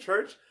we go to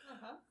church.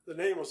 The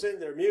name was in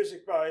there.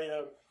 Music by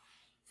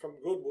from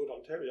Goodwood,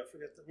 Ontario. I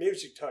forget the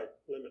Music Type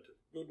Limited,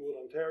 Goodwood,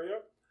 Ontario.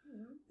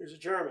 He was a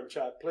German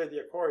chap, played the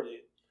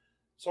accordion.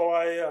 So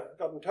I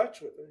got in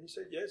touch with him. He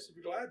said, yes, he'd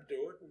be glad to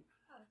do it.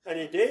 And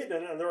he did,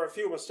 and there were a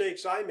few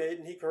mistakes I made,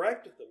 and he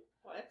corrected them.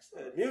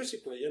 Excellent.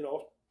 Musically, you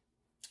know,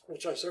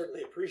 which I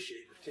certainly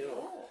appreciated, you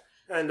know.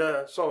 And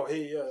so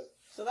he...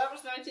 so that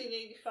was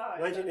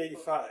 1985.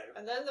 1985.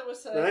 And then there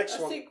was a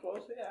sequel,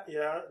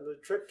 Yeah, the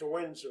Trip to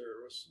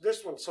Windsor.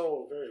 This one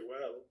sold very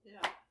well.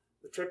 Yeah.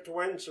 The Trip to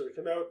Windsor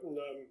came out in...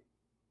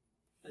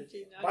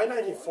 1994. By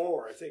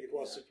 1994, I think it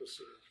was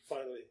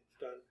finally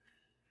done.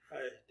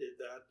 I did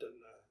that, and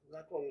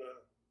that one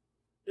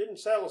didn't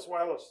sell as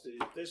well as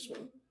this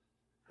one.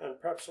 And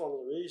perhaps one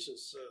of the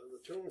reasons the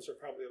tunes are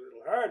probably a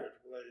little harder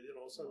to play, you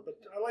know. So, but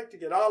I like to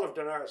get all of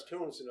Denard's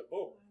tunes in a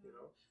book, you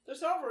know.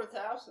 There's over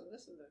 1,000,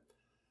 isn't there?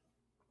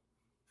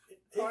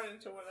 According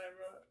to what I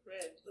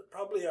read. There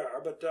probably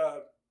are, but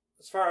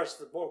as far as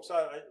the books,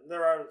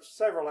 there are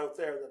several out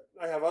there that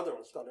I have other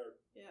ones that are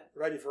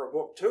ready for a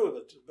book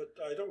too. But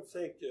I don't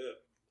think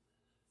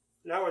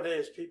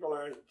nowadays people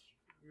aren't,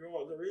 you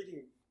know,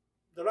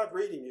 they're not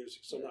reading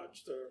music so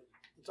much.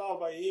 It's all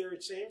by ear,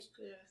 it seems.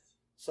 Yes.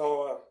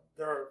 So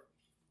there are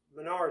a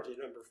minority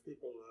number of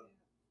people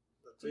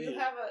that read. Do you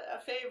have a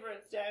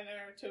favourite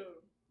genre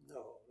too?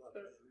 No,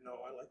 no,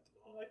 I like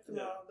them all. I like them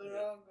all. They're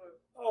all good.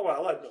 Oh,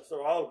 well, I don't know if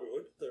they're all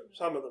good.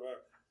 Some of them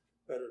are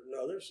better than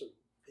others, and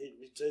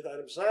he'd say that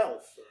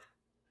himself.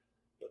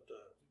 But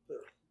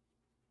they're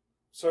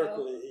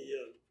certainly...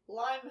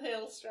 Lime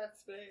Hill,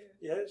 Strathspey.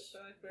 Yes,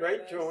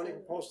 great tune. He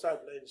composed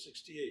that in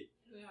 1968.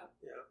 Yeah.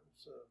 Yeah,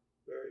 it's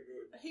very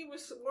good. He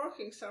was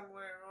working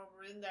somewhere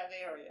over in that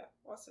area,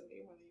 wasn't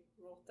he, when he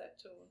wrote that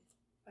tune?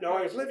 No,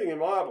 I was living in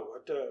Mabou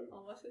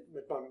was it?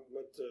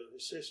 with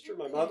his sister,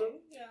 my mother,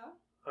 yeah,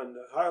 on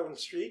Highland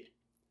Street,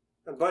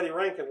 and Buddy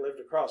Rankin lived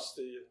across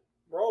the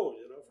road,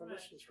 from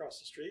us, across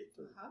the street,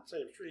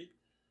 same street,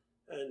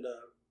 and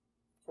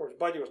of course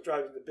Buddy was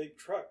driving the big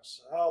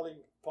trucks, hauling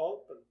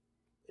pulp, and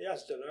he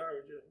asked Dinar,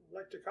 would you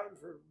like to come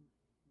for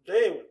a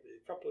day with me,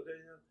 a couple of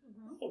days?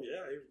 Oh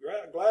yeah, he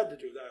was glad to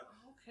do that.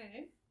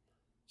 Okay.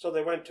 So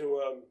they went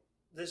to,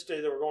 this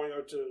day they were going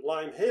out to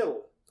Lime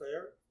Hill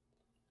there.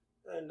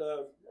 And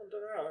I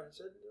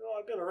said,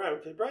 I've been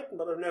around Cape Breton,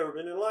 but I've never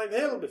been in Lime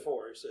Hill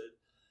before, he said.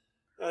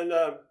 And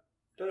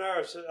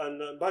Dinar said,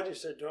 and Buddy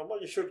said to him, well,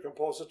 you should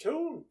compose a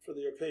tune for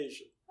the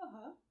occasion.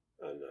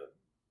 And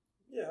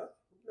yeah,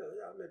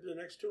 maybe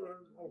the next tune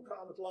I'll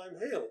call it Lime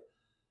Hill.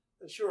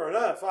 And sure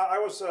enough, I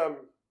was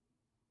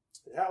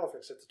in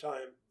Halifax at the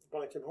time.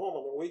 When I came home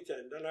on the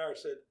weekend, Dinar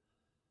said,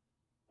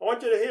 I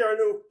want you to hear a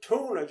new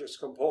tune I just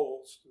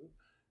composed.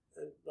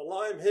 And the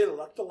Lime Hill,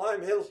 that's the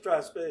Lime Hill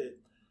Strasbourg.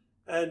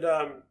 And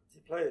he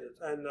played it,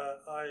 and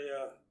I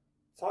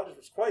thought it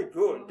was quite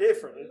good,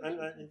 different. And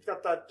he's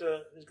got that,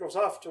 it goes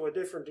off to a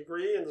different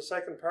degree in the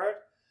second part,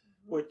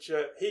 which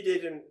he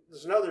did in,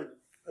 there's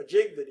a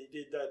jig that he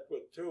did that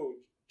with too,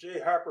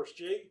 J. Harper's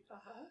jig.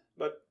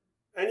 But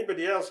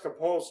anybody else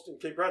composed in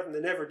Cape Breton,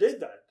 they never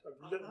did that.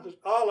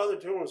 All other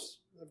tunes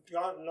have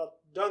not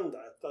done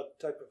that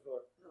type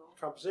of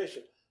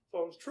composition. So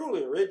it was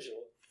truly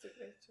original.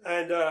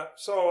 And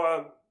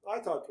so I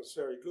thought it was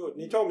very good.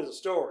 And he told me the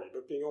story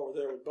about being over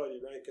there with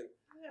Buddy Rankin.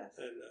 Yes.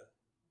 And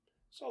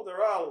so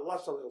there are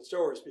lots of little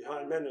stories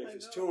behind many of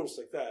his tunes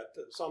like that.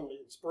 Some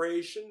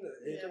inspiration,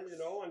 hidden,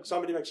 and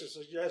somebody makes a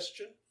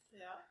suggestion.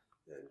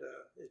 Yeah. And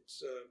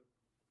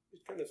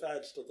it kind of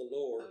adds to the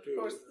lore, too. Of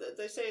course,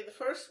 they say the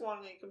first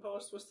one he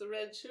composed was the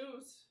Red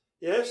Shoes.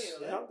 Yes,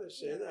 they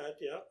say that,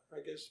 I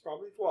guess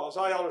probably it was.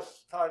 I always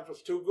thought it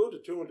was too good a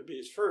tune to be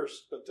his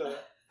first, but...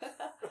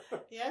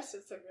 Yes,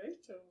 it's a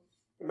great tune.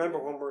 I remember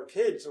when we were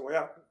kids, and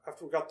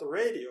after we got the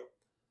radio,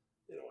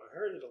 I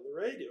heard it on the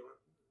radio.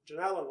 Jan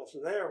Allen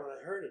wasn't there when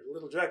I heard it.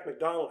 Little Jack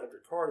MacDonald had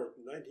recorded it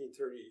in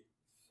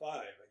 1935,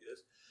 I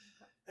guess.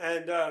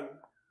 And I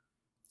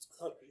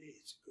thought, gee,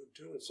 it's a good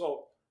tune.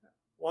 So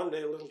one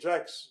day, Little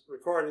Jack's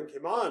recording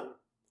came on,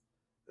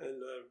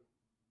 and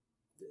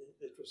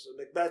it was a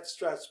Macbeth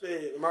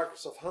Strathspey and the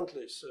Marquis of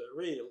Huntly's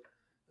reel,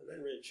 and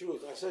then Red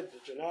Shoes. I said to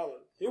Jan Allen,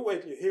 you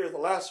wait till you hear the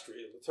last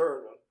reel, the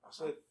third one. I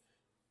said,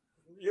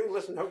 you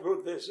listen how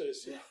good this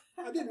is.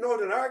 I didn't know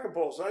Dinar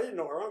composed. I didn't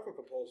know our uncle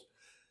composed.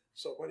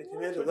 So when he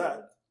came into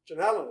that, Jan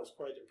Allen was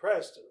quite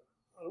impressed.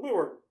 And we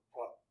were,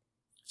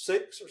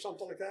 6 or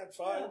something like that,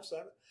 5,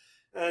 7.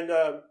 And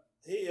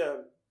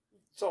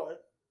so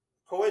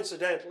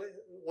coincidentally,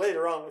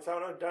 later on, we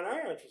found out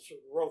Dinar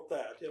wrote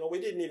that. We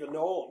didn't even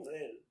know him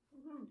then.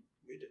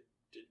 We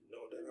didn't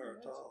know Dinar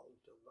at all.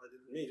 I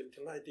didn't meet him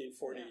until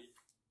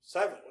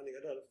 1947 when he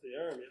got out of the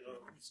army. He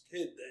was a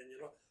kid then,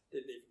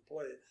 didn't even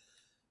play.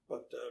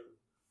 But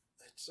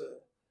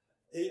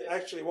he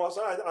actually was.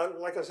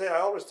 Like I say, I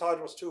always thought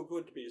it was too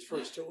good to be his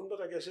first tune,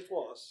 but I guess it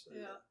was.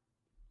 Yeah,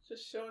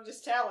 just showing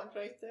his talent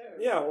right there.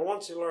 Yeah, well,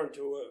 once he learned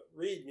to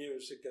read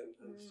music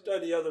and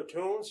study other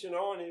tunes, and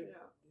he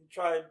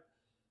tried,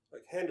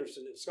 like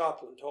Henderson in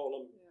Scotland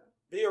told him,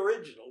 be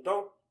original.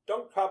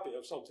 Don't copy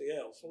of something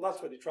else. Well,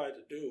 that's what he tried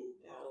to do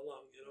all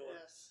along.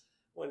 Yes.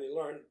 When he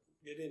learned,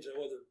 get into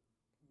other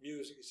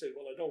music, he said,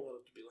 well, I don't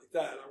want it to be like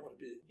that. I want to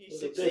be he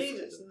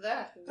succeeded in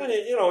that. And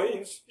he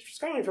was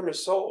coming from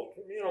his soul.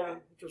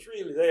 It was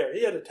really there.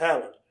 He had a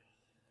talent.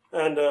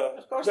 And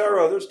there are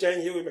others,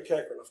 Dan Huey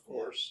McEachran, of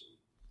course.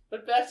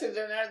 But back to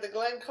the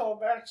Glencoe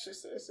March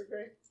is a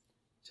great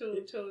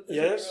tune too.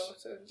 Yes.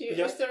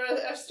 Is there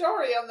a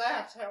story on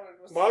that? How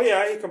it was? Well,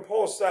 yeah, he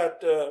composed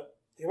that.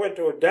 He went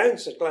to a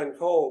dance at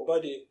Glencoe.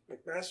 Buddy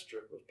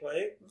McMaster was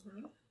playing.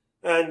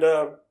 And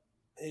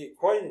he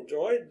quite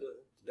enjoyed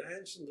the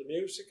dance and the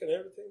music and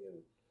everything.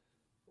 And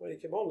when he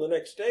came home the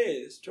next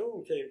day, this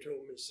tune came to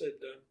him and said,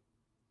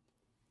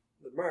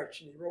 the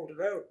march, and he wrote it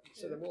out. He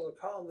said, I'm going to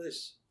call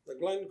this the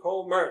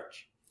Glencoe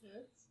March.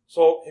 Yes.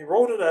 So he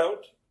wrote it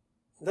out,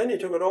 and then he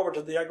took it over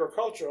to the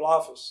agricultural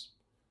office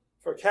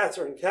for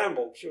Catherine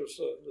Campbell. She was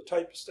the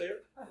typist there,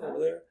 over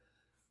there.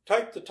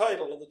 Typed the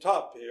title on the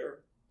top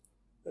here.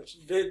 And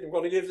she did, I'm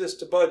going to give this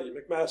to Buddy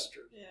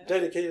McMaster,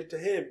 dedicated to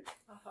him.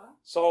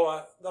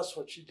 So that's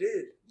what she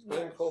did,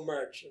 Glencoe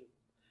March. And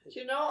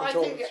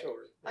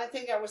I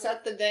think I was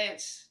at the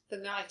dance the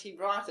night he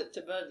brought it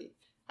to Buddy.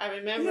 I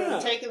remember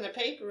him taking the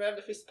paper out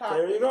of his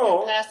pocket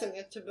and passing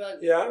it to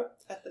Buddy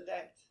at the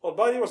dance. Well,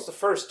 Buddy was the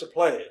first to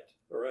play it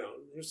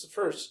around. He was the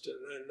first.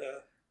 And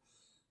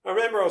I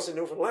remember I was in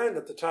Newfoundland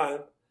at the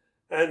time,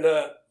 and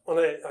when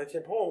I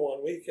came home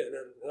one weekend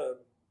and I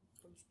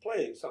was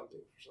playing something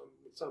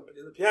with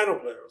somebody, the piano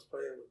player was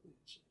playing with me.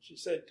 She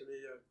said to me,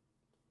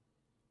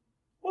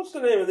 what's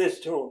the name of this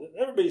tune?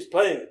 Everybody's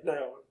playing it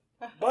now.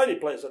 Buddy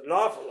plays it an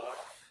awful lot.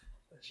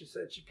 And she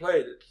said she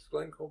played it,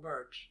 Glencoe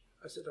March.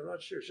 I said, I'm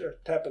not sure. She was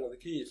tapping on the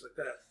keys like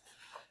that.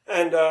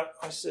 And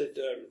I said,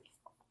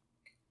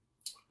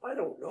 I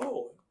don't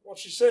know. Well,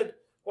 she said,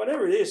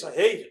 whatever it is, I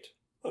hate it.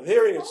 I'm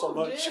hearing it so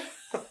much.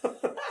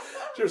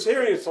 She was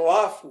hearing it so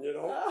often, you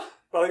know.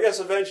 But I guess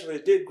eventually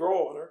it did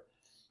grow on her.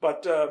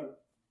 But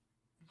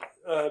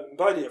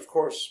Buddy, of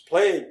course,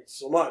 played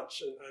so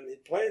much, and he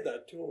played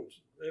that tune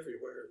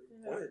everywhere he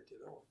played, you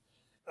know.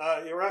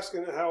 You were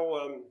asking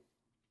how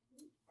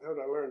did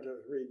I learn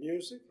to read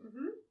music?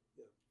 Mm-hmm.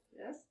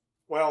 Yeah. Yes.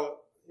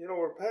 Well, you know,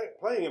 we're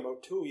playing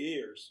about 2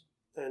 years,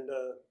 and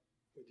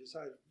we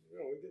decided, you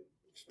know, we could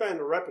expand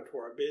the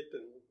repertoire a bit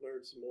and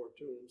learn some more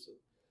tunes. And,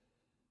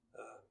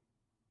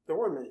 there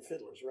weren't many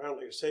fiddlers around,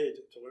 like I say,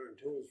 to learn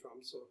tunes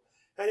from. So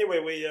anyway,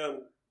 we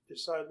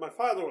decided. My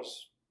father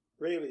was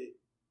really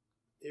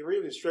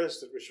stressed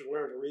that we should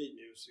learn to read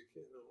music.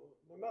 You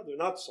know, my mother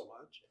not so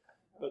much,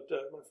 but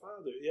my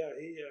father, yeah,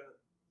 he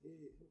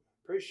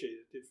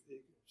appreciated if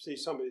he see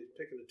somebody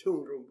taking a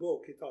tune from a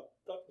book. He thought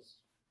that was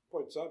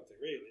quite something,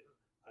 really.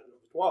 I don't know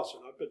if it was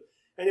or not, but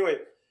anyway,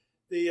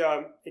 he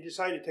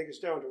decided to take us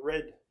down to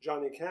Red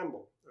Johnny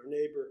Campbell, our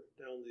neighbour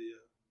down the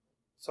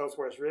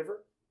Southwest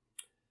River.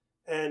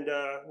 And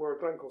we're at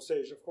Glencoe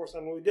station, of course.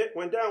 And we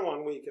went down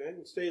one weekend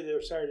and stayed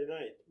there Saturday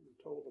night. And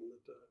told him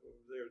that we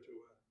were there to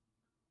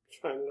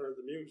try and learn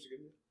the music.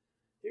 And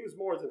he was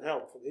more than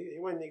helpful. He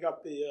went and he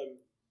got the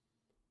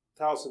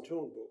 1,000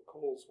 Tune book,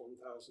 Cole's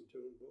 1,000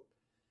 Tune book.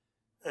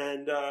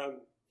 And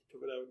he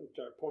took it out and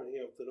started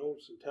pointing out the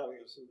notes and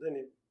telling us. And then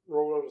he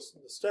wrote out the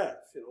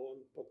staff, you know,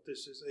 and put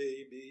this is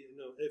A, B,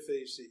 no, F,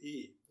 A, C,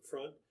 E, the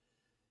front.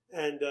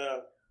 And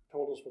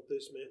told us what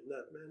this meant and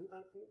that meant.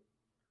 And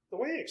the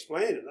way he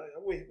explained it,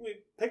 we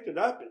picked it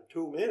up in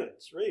 2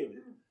 minutes,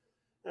 really.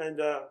 And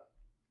that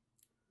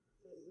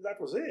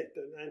was it.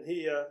 And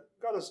he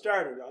got us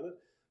started on it.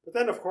 But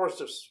then, of course,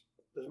 there's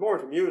more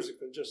to music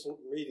than just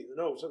reading the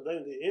notes. And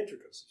then the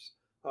intricacies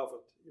of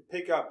it, you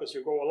pick up as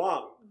you go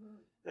along.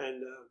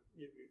 And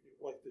you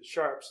like the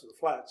sharps and the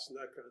flats and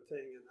that kind of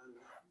thing. And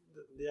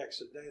the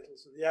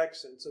accidentals and the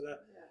accents and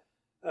that.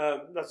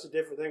 That's a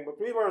different thing. But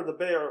we learned the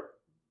bare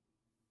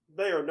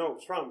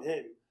notes from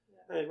him.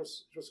 And it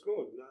was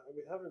good.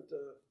 We haven't,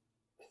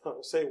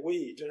 I'll say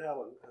we, Jan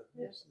Allen,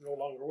 is no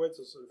longer with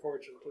us,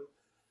 unfortunately.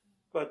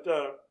 But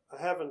I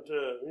haven't,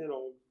 you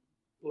know,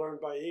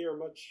 learned by ear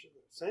much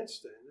since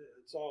then.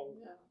 It's all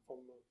from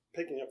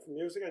picking up from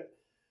music.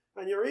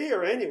 And your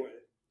ear,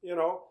 anyway, you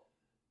know,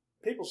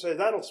 people say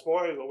that'll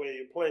spoil the way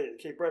you play the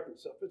Cape Breton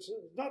stuff. It's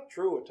not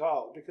true at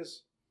all,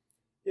 because,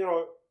 you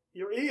know,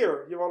 your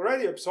ear, you've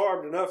already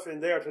absorbed enough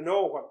in there to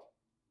know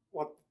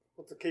what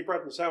the Cape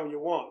Breton sound you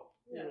want.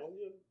 You know,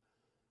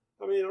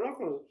 I mean, I'm not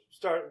going to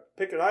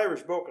pick an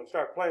Irish book and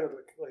start playing it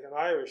like an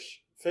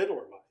Irish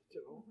fiddler might, you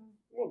know.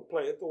 You won't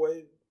play it the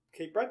way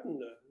Cape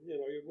Breton, you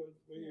know, you would,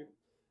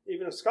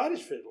 even a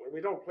Scottish fiddler, we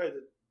don't play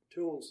the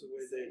tunes the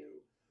way they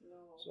do.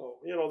 No.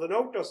 So, you know, the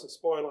note doesn't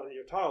spoil on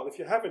your towel. If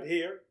you have it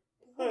here,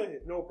 hey,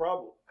 no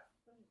problem.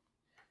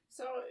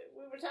 So,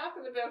 we were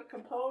talking about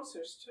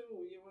composers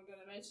too. You were going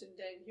to mention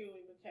Dan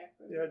Huey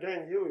McCaffrey. Yeah,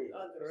 Dan Huey,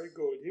 very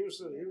good. He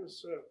was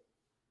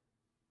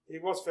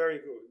very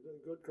good, a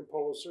good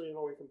composer. You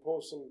know, he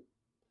composed a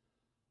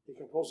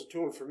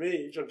tune for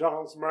me, John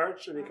Donald's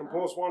March, and he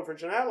composed one for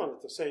Jan Allen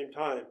at the same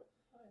time.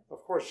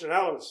 Of course, Jan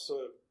Allen's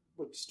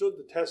stood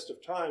the test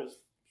of time.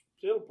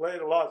 Still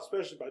played a lot,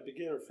 especially by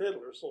beginner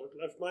fiddlers, so it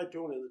left my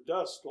tune in the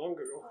dust long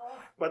ago.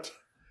 But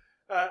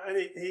and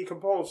he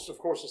composed, of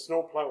course, a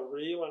snowplow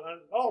reel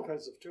and all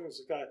kinds of tunes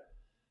like that.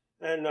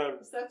 And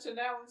is that Jan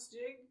Allen's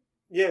jig?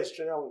 Yes,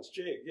 Jan Allen's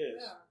jig.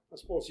 Yes, I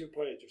suppose you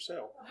play it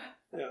yourself.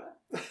 Yeah.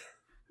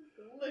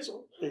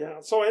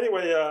 Yeah. So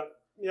anyway,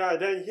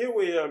 Dan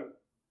Huey,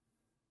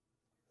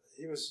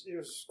 he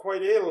was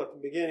quite ill at the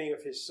beginning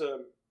of his,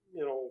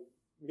 you know,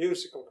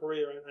 musical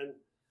career, and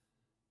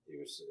he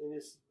was in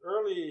his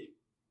early.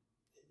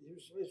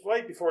 He was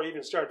right before he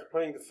even started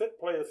playing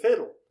play the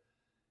fiddle,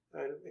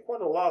 and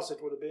what a loss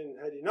it would have been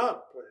had he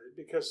not played,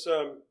 because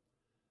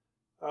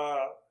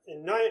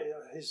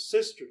his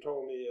sister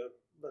told me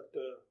that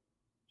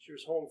she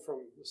was home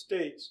from the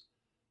States,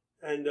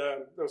 and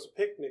there was a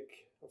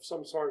picnic of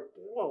some sort,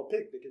 well, a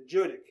picnic in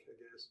Judique, I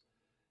guess.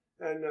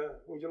 And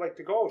would you like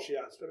to go? She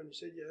asked him, and he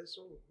said, yes,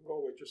 I'll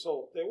go with you.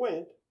 So they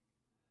went,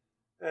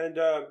 and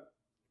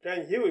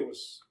Dan Huey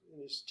was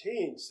in his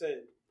teens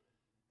then,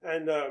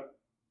 and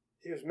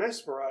he was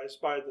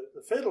mesmerized by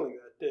the fiddling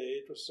that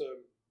day. It was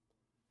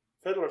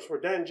fiddlers were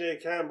Dan J.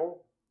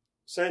 Campbell,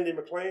 Sandy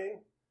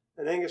McLean,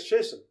 and Angus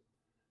Chisholm.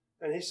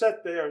 And he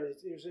sat there, and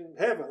he was in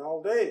heaven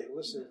all day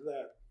listening to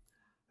that.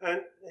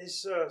 And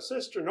his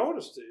sister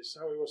noticed this,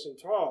 how he was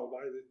enthralled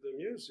by the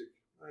music.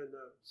 And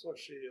so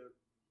she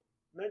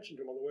mentioned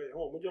to him on the way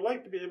home, would you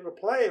like to be able to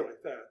play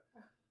like that?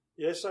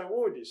 Yes, I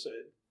would, he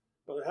said,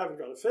 but I haven't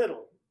got a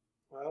fiddle.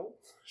 Well,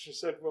 she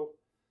said, well,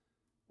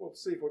 we'll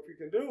see what we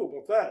can do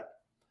about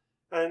that.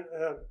 And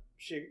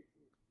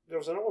there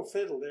was an old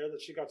fiddle there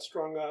that she got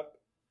strung up.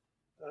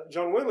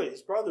 John Willie,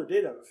 his brother,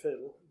 did have a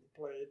fiddle. He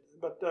played,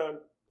 but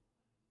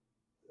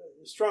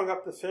strung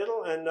up the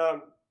fiddle, and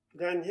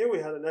Dan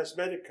Huey had an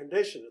asthmatic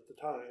condition at the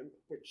time,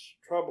 which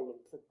troubled him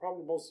for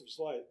probably most of his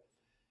life.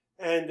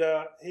 And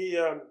he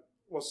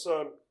was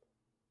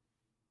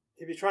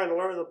he'd be trying to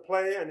learn to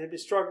play, and he'd be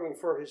struggling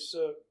for his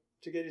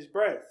to get his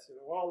breath.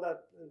 All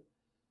that. And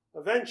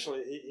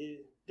eventually, he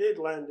did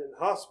land in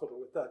hospital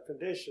with that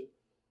condition,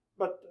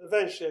 but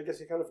eventually, I guess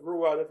he kind of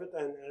grew out of it,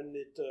 and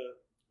it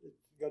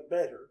got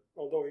better.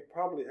 Although he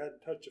probably had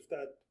a touch of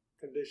that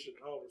condition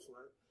all his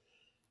life,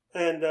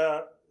 and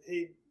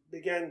he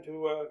began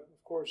to,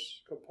 of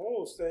course,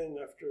 compose then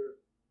after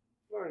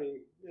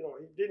learning.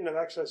 He didn't have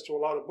access to a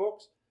lot of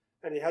books,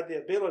 and he had the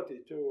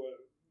ability to,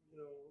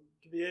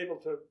 to be able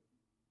to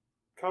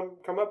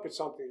come up with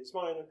something in his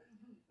mind.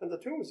 And the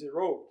tunes he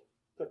wrote,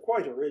 they're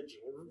quite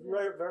original,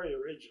 very, very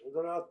original.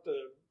 They're not,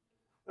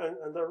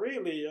 and they're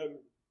really,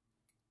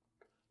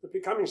 they're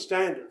becoming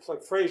standards,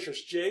 like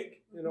Fraser's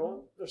Jig,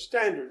 They're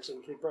standards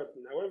in Cape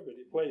Breton now.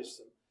 Everybody plays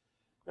them.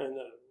 And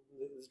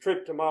the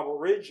Trip to Mabou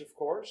Ridge, of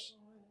course,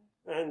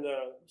 and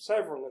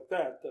several like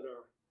that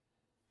are,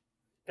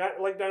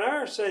 like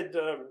Donar said,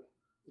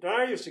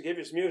 Donar used to give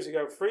his music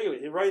out freely.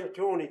 He'd write a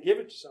tune, he'd give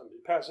it to somebody,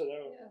 pass it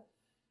out.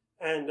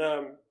 Yeah. And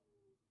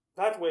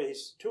that way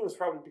his tunes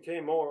probably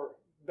became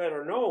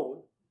better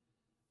known.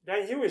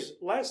 Then he was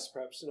less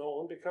perhaps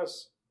known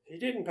because he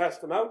didn't pass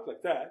them out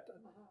like that.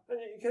 And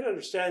you can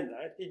understand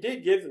that. He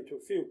did give them to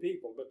a few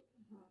people, but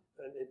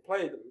and he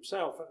played them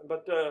himself.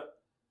 But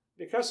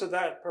because of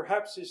that,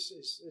 perhaps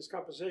his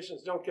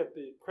compositions don't get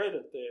the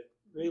credit they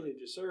really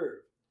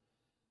deserve.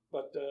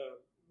 But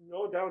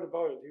no doubt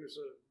about it, he was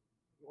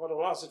what a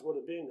loss it would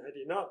have been had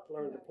he not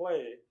learned to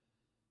play.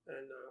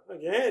 And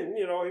again,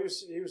 he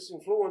was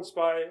influenced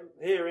by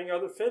hearing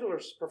other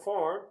fiddlers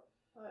perform,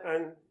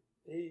 and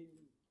it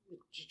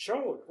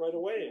showed right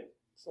away.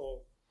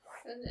 So,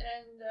 and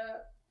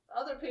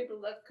other people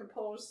that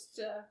composed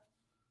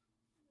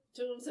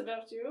tunes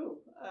about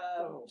you.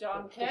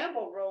 John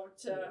Campbell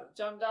wrote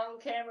John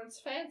Donald Cameron's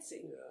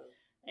Fancy,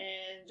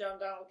 and John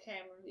Donald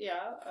Cameron.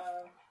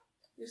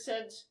 You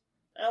said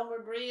Elmer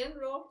Brian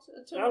wrote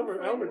a tune.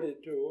 Elmer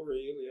did too. A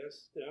reel,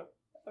 yes, yeah.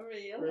 A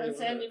reel. And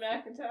Sandy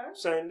McIntyre?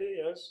 Sandy,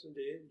 yes,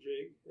 indeed.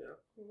 Jig, yeah.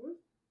 Mm-hmm.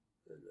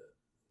 And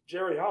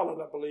Jerry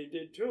Holland, I believe,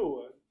 did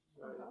too.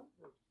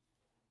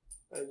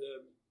 And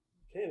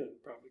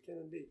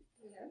Kenan B.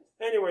 Yes.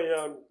 Anyway,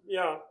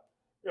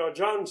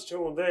 John's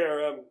tune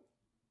there,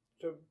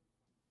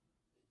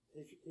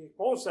 he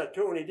composed that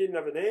tune, he didn't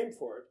have a name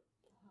for it.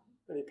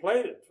 And he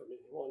played it for me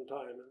one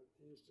time, and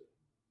he used to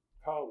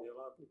call me a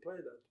lot and play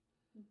that.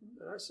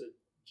 And I said,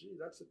 gee,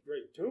 that's a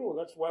great tune.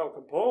 That's well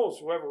composed.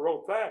 Whoever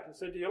wrote that. He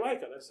said, do you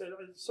like it? I said,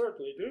 I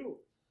certainly do.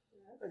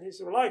 Yeah. And he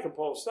said, well, I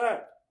composed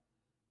that.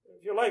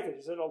 If you like it,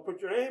 he said, I'll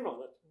put your name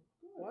on it.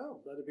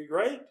 Well, that'd be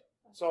great.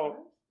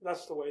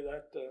 That's the way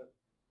that...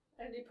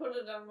 and he put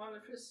it on one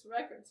of his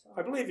records.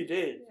 I believe he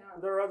did. Yeah.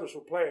 There are others who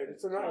play it.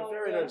 It's a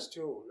very nice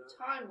tune.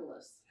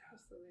 Timeless.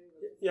 That's the name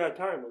of it. Yeah,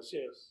 Timeless,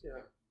 yes.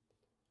 Yeah.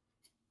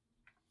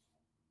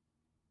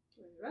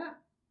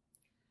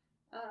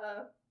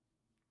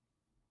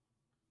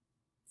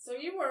 So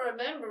you were a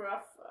member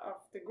of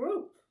the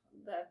group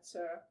that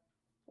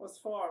was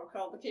formed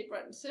called the Cape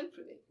Breton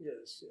Symphony.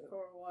 Yes, yeah.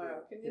 For a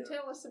while. Can you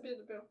tell us a bit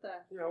about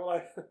that? Yeah,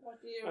 well,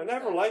 I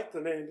never liked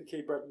the name the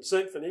Cape Breton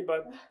Symphony,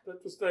 but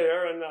it was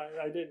there, and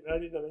I didn't have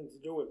anything to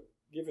do with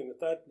giving it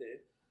that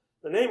name.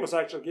 The name was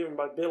actually given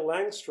by Bill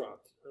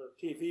Langstrot, a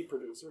TV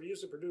producer. He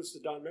used to produce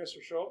the Don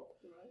Messer show.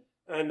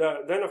 Right. And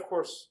then, of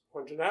course,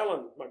 when John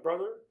Allen, my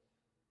brother,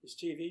 his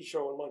TV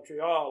show in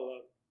Montreal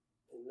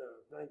in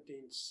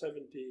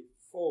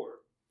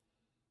 1974,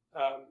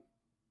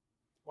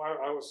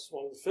 I was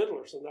one of the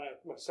fiddlers in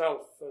that,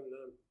 myself and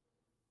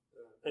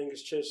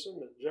Angus Chisholm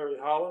and Jerry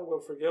Holland,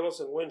 Wilfred Gillis,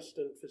 and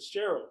Winston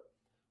Fitzgerald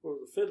were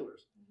the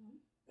fiddlers.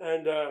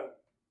 And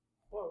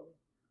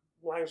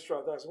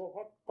Langstrot asked,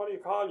 well, what do you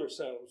call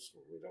yourselves?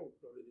 Well, we don't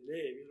know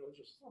any name,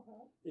 just...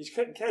 You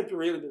can't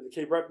really be the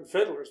Cape Breton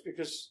Fiddlers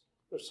because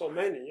there's so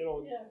many,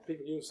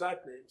 people use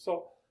that name.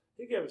 So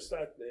he gave us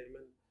that name,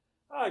 and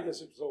I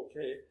guess it was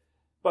okay.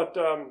 But,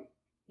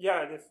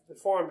 they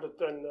formed it,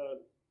 and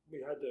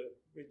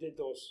we did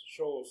those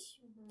shows,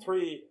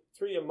 three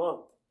a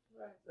month,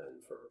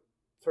 and for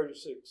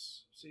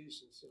 36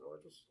 seasons, it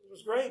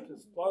was great. It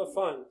was a lot of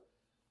fun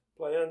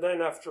playing. And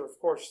then after, of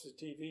course, the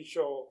TV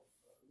show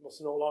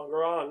was no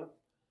longer on,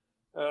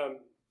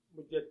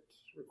 we'd get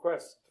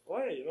requests to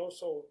play,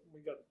 so we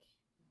got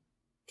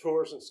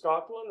tours in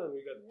Scotland, and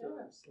we got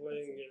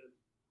playing in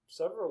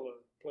several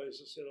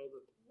places,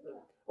 that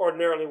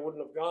ordinarily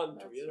wouldn't have gone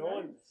to,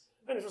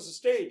 and it was a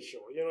stage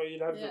show,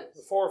 you'd have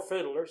the four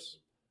fiddlers.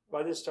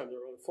 By this time, there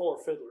were four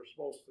fiddlers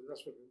mostly.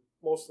 That's what we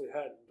mostly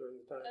had during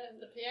the time. And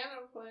the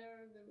piano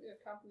player, the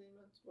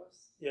accompaniment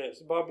was...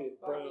 Yes, Bobby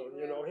Brown.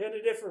 He had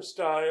a different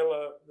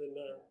style than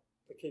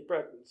the Cape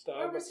Breton style.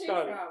 Where was he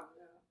from?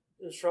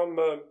 He was from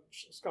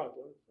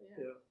Scotland.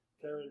 Yeah.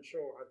 Karen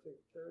Shore, I think.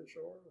 Karen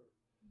Shore.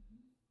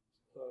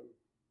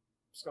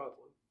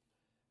 Scotland.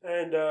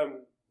 And,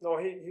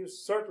 he was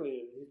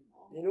certainly...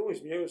 He knew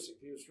his music.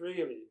 He was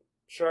really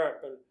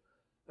sharp,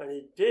 and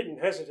he didn't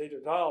hesitate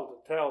at all to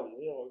tell me,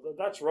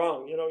 that's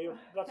wrong,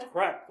 that's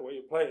crap the way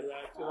you play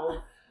that,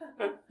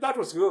 and that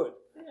was good.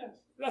 Yes.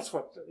 That's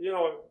what,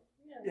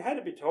 you had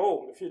to be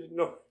told if you didn't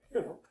know.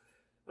 You know,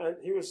 and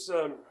he was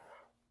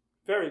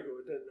very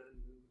good, and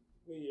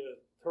we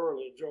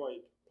thoroughly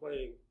enjoyed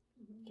playing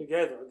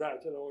together.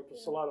 That, you know, it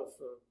was a lot of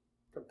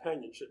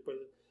companionship with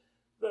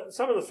it.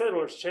 Some of the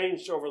fiddlers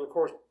changed over the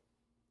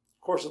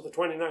course of the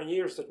 29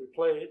 years that we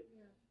played.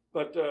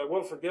 But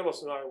Wilfred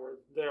Gillis and I were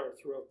there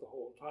throughout the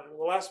whole time.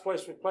 The last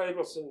place we played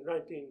was in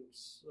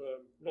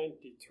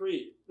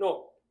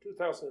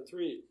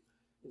 2003,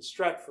 in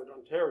Stratford,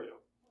 Ontario,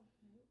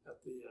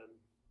 at the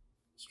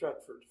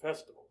Stratford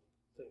Festival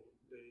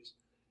days.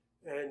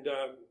 And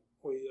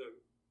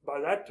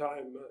by that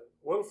time,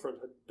 Wilfred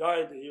had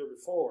died the year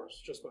before. It's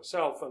just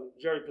myself and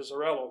Jerry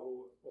Pizzarello,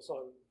 who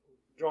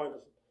joined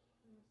us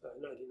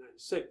in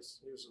 1996.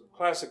 He was a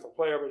classical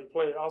player,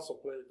 but he also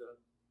played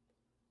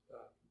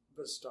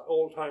this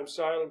old-time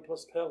style and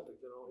plus Celtic,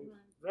 you know. He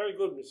was a very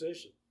good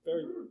musician,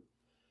 very good.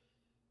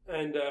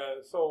 And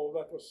so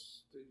that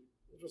was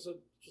it was a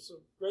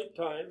great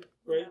time,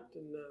 great,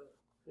 and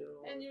you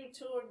know. And you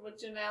toured with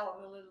Jan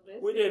Allen a little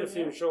bit. We did a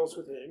few shows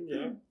with him,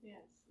 yeah.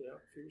 Yes. Yeah,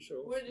 a few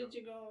shows. Where did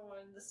you go,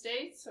 in the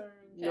States or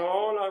in Canada?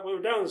 No, we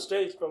were down in the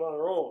States, but on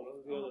our own,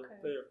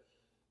 there.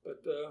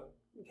 But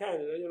in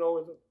Canada, you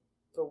know,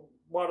 the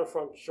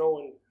waterfront show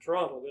in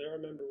Toronto there, I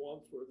remember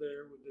once we were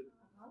there, we did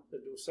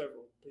do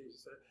several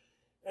pieces there.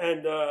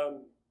 And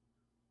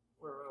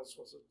where else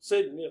was it?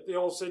 Sydney, at the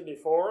old Sydney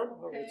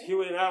Forum, with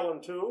Huey and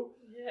Alan too.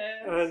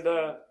 Yes. And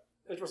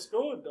it was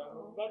good.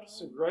 That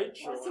was a great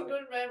show. That's a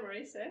good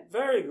memories, eh?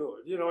 Very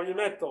good. You know, you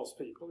met those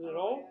people, you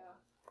know. Yeah.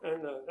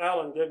 And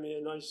Alan gave me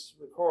a nice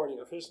recording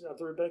of his at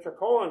the Rebecca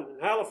Cohen in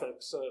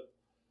Halifax.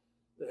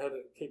 They had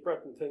a Cape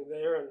Breton thing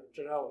there, and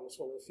Jan Allen was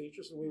one of the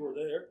features, and we were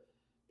there,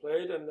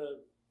 played, and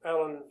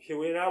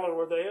Huey and Alan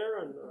were there,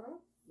 and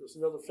there was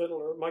another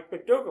fiddler, Mike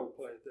McDougall,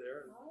 played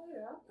there.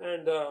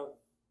 And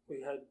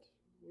we had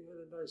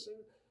a nice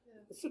thing.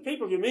 Yeah. It's the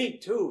people you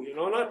meet too, you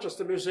know, not just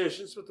the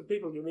musicians, but the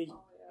people you meet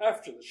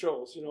after the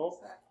shows, you know,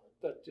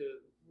 that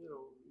you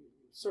know, you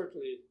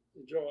certainly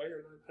enjoy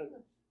and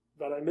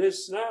that I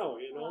miss now,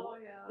 you know.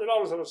 They'd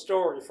always have a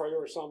story for you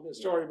or something, a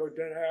story about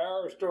dinner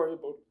or a story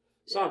about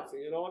something,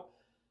 you know.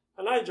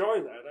 And I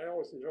enjoy that. I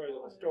always enjoy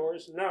those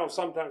stories. And now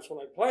sometimes when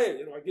I play,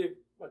 you know,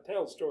 I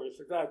tell stories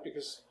like that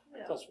because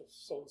that's what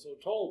so-and-so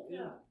told me.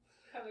 Yeah.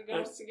 Kind of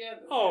goes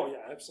together. Oh,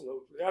 yeah,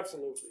 absolutely.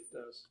 Absolutely, it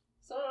does.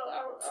 So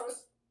I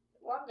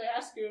wanted to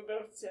ask you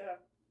about,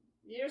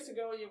 years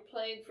ago you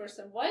played for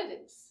some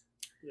weddings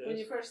when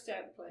you first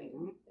started playing.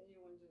 Mm-hmm. And you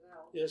wanted to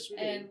know. Yes, we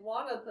did. And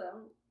one of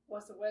them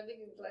was a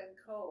wedding in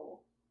Glencoe,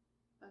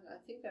 and I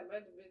think I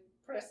might have been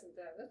present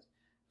at it,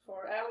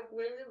 for Alec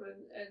William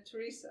and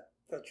Teresa.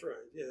 That's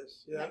right,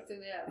 yes. Yeah.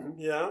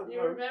 Yeah.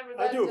 You remember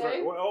that I do day?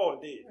 very well. Oh,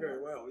 indeed,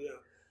 very well, yeah.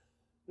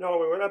 No,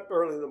 we went up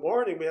early in the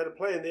morning. We had to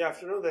play in the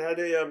afternoon. They had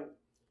a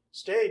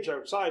stage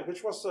outside,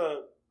 which was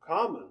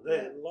common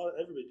then.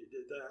 Everybody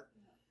did that.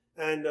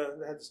 And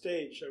they had the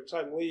stage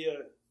outside, and we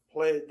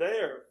played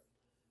there.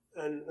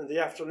 And in the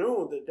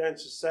afternoon, the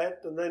dances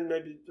set, and then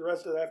maybe the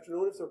rest of the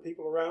afternoon, if there were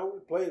people around, we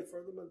played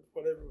for them and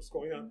whatever was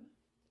going on.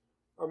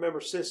 I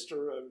remember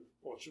sister,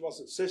 well, she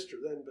wasn't sister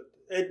then, but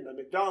Edna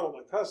MacDonald,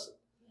 my cousin.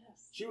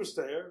 Yes. She was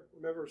there. I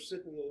remember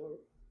sitting there.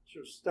 She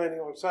was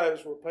standing outside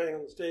as we were playing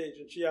on the stage,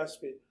 and she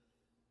asked me,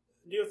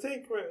 do you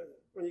think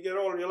when you get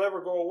older you'll ever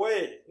go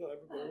away? You'll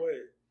ever go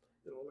away?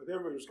 You know, like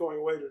everybody was going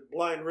away to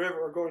Blind River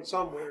or going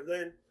somewhere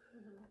then.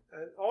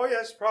 And, oh,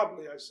 yes,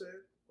 probably, I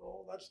said.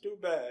 Oh, that's too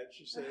bad,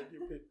 she said.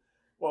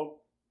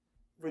 Well,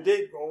 we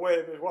did go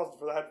away, but it wasn't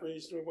for that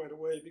reason. We went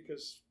away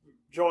because we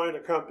joined a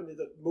company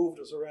that moved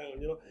us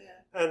around, you know.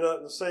 Yeah. And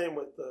the same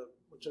with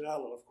Jan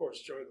Allen, of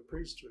course, joined the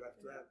priesthood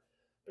after that.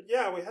 But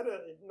yeah, we had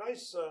a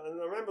nice,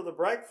 and I remember the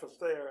breakfast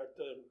there at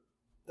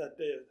that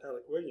day at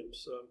Alec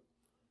Williams.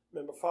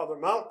 Remember Father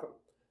Malcolm,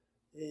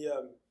 he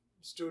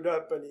stood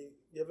up and he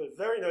gave a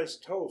very nice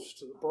toast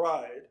to the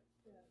bride.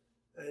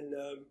 Yeah. And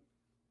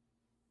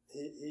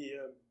he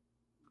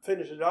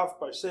finished it off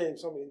by saying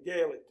something in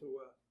Gaelic to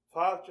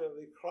Fáilte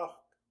lí Crach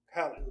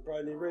Callan, the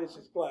bride, and he raised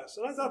his glass.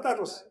 And I thought that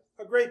was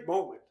a great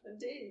moment.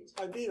 Indeed.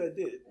 I did.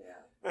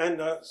 Yeah.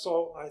 And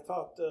so I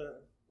thought,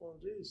 well,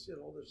 geez, you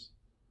know,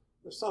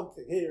 there's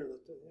something here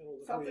that, you know,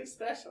 that something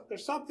special.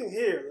 There's something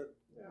here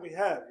that we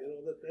have, you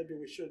know, that maybe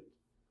we should,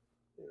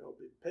 you know,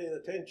 be paying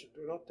attention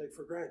to, not take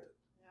for granted.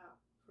 Yeah,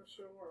 for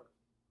sure.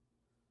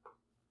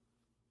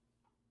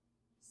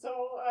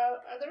 So,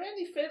 are there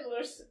any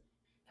fiddlers,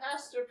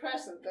 past or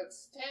present, that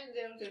stand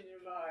out in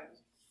your mind?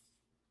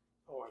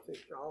 Oh, I think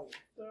all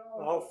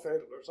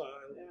fiddlers.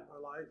 I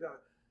like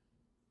that.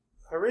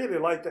 I really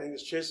liked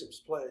Angus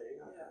Chisholm's playing.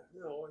 Yeah.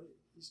 You know,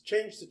 he's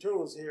changed the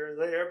tunes here and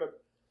there,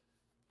 but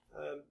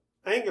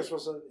Angus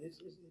was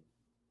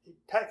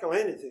he'd tackle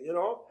anything, you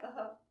know.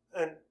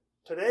 And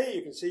today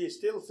you can see he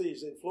still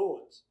sees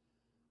influence.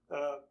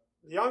 The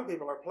young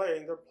people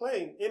they're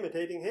playing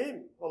imitating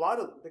him, a lot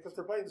of them, because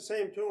they're playing the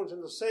same tunes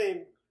in the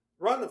same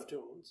run of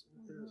tunes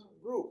in this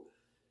group.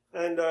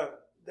 And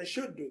they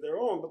should do their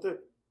own,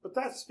 but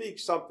that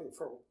speaks something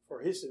for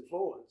his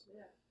influence.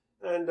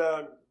 Yeah. And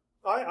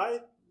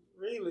I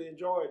really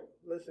enjoyed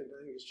listening to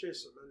Angus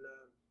Chisholm,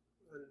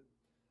 and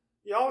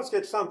you always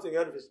get something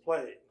out of his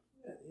playing.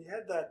 He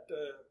had that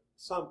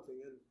something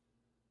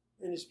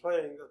in his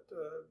playing that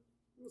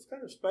was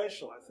kind of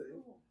special, I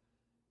think.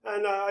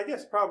 And I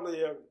guess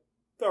probably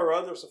there are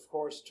others, of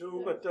course,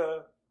 too, but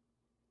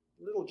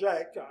Little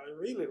Jack, I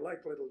really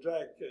liked Little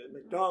Jack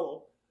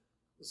MacDonald.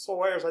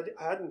 So I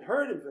hadn't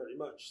heard him very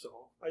much,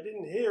 so I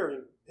didn't hear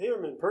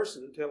him in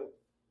person until,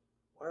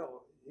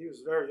 well, he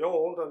was very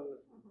old, and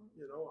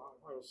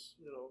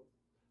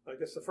I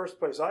guess the first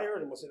place I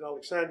heard him was in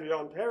Alexandria,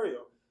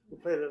 Ontario. We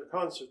played at a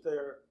concert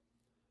there,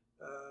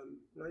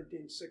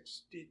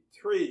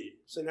 1963,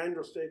 St.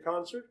 Andrew's Day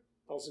concert.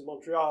 I was in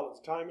Montreal at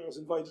the time. I was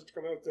invited to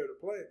come out there to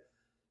play,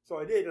 so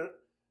I did. And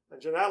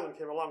John Allen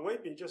came along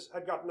with me. He just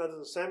had gotten out of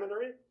the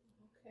seminary,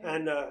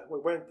 and we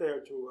went there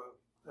and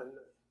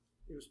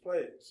he was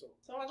playing. So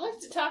I'd like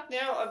to talk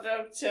now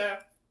about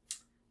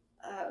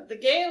the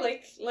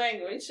Gaelic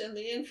language and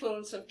the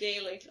influence of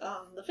Gaelic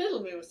on the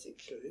fiddle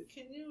music. Okay.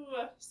 Can you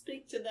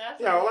speak to that?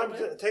 Yeah, well, I'm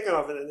thinking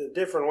of it in a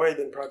different way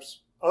than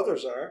perhaps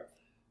others are.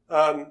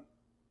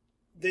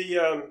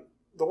 The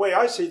way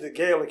I see the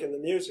Gaelic in the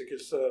music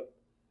is,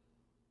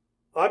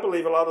 I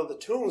believe a lot of the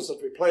tunes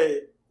that we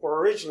play were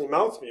originally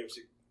mouth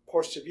music,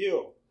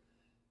 portibio.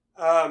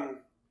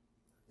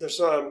 There's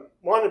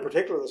one in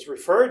particular that's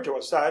referred to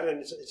as that,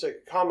 and it's a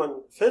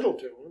common fiddle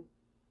tune,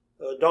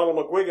 Donald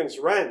McGuigan's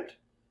Rent.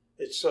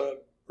 It's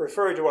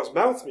referred to as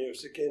mouth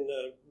music in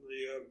the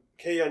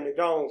K.N.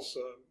 MacDonald's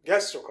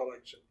Gesto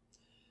collection.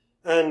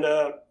 And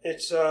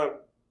it's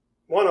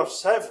one of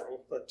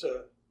several that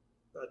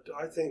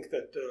I think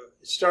that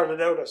it started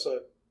out as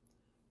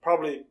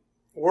probably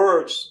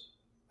words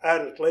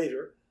added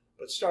later,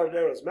 but started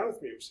out as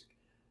mouth music.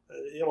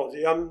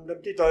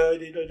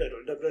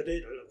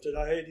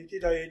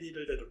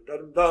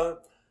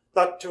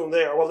 That tune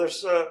there. Well,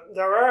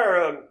 there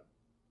are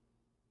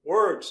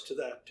words to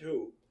that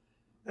too,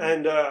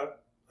 and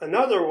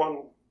another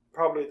one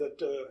probably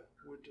that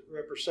would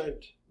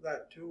represent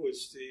that too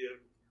is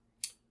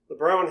the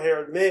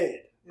brown-haired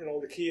maid.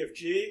 The key of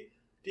G.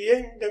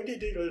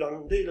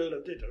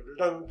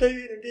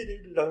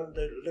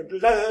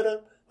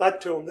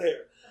 That tune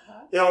there.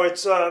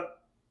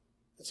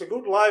 It's a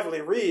good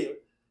lively reel,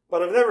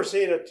 but I've never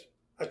seen it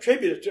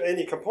attributed to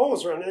any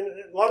composer, and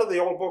in a lot of the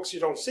old books you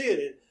don't see it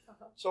in.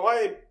 So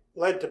I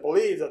led to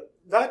believe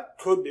that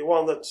could be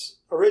one that's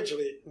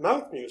originally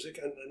mouth music,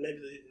 and maybe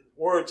the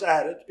words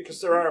added, because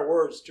there are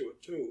words to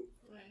it too.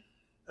 Right.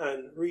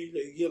 And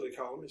really,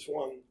 Gillicom is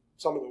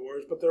some of the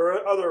words, but there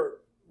are other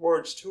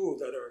words too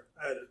that are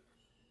added.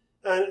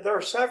 And there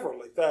are several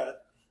like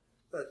that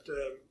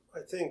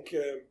I think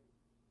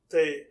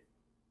they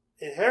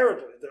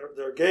inherently,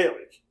 they're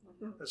Gaelic.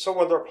 And so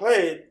when they're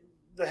played,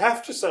 they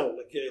have to sound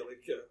like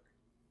Gaelic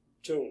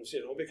tunes,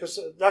 because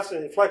that's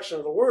an inflection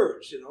of the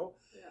words,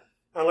 Yeah.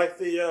 And like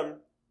the,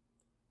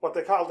 what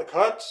they call the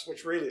cuts,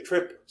 which really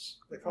triplets.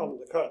 They call them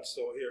the cuts,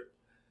 so here,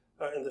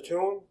 in the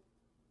tune.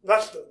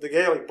 That's the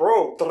Gaelic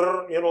brogue,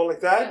 like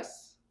that.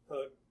 Yes.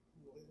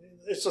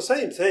 It's the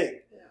same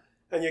thing. Yeah.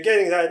 And you're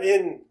getting that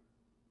in,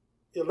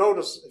 you'll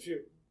notice, if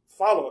you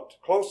follow it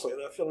closely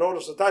enough, you'll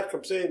notice that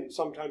comes in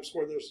sometimes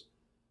where there's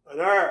an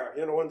R,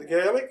 in the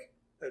Gaelic.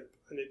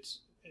 And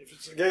if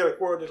it's a Gaelic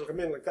word, it'll come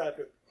in like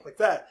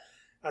that.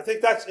 I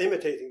think that's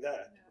imitating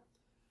that,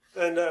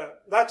 and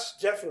that's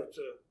definite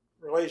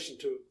relation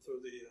to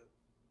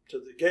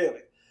the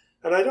Gaelic.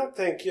 And I don't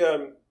think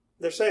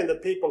they're saying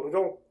that people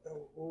who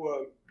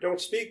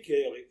don't speak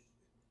Gaelic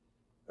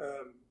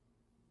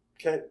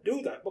can't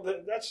do that. Well,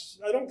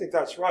 I don't think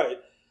that's right.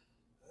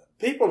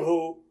 People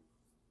who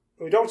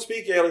don't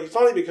speak Gaelic, it's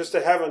only because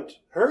they haven't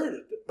heard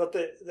it, but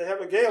they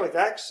have a Gaelic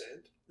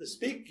accent. They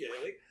speak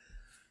Gaelic.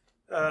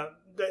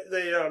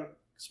 They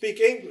speak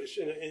English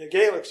in a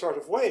Gaelic sort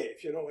of way,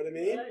 if you know what I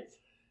mean. Right.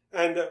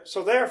 And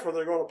so therefore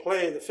they're going to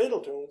play the fiddle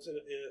tunes in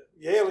a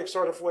Gaelic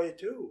sort of way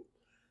too.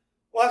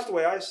 Well, that's the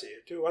way I see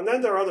it too. And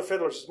then there are other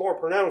fiddlers, it's more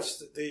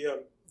pronounced,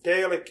 the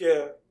Gaelic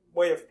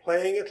way of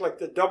playing it, like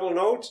the double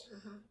notes.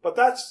 Mm-hmm. But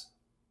that's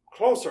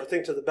closer, I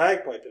think, to the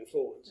bagpipe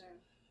influence.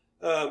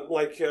 Yeah.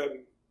 Like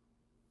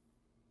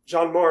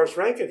John Morris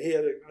Rankin,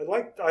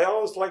 I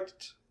always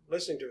liked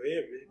listening to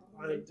him.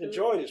 I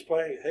enjoyed his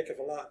playing a heck of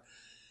a lot.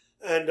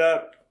 And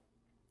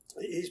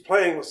his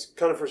playing was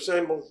kind of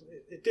resembled,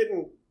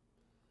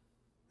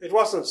 it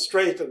wasn't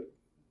straight and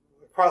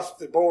across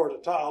the board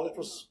at all. It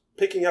was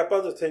picking up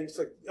other things,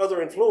 like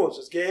other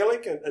influences,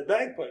 Gaelic and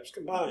bagpipes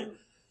combined.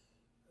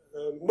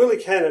 Mm-hmm. Willie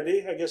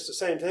Kennedy, I guess the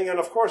same thing. And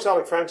of course,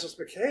 Alec Francis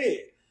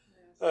Mackay,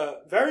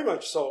 very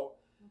much so.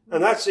 Mm-hmm.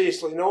 And that's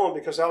easily known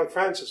because Alec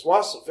Francis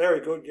was a very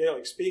good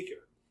Gaelic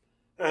speaker.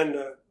 And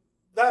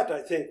that,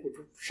 I think, would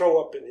show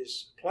up in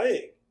his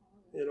playing,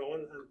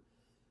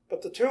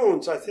 but the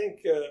tunes, I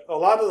think, a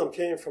lot of them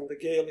came from the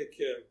Gaelic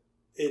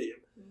idiom.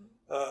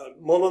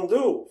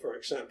 Mullandu, for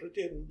example.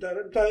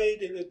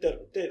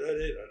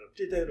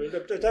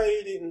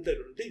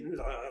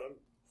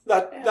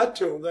 That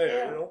tune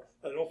there, I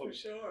don't know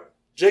if I'm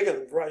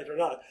jigging right or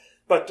not.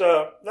 But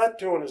that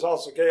tune is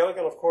also Gaelic,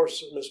 and of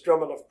course Miss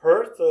Drummond of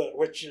Perth,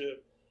 which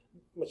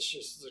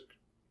is the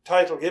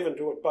title given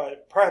to it by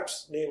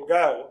perhaps Neil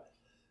Gow,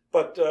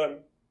 but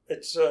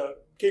it's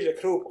Gíle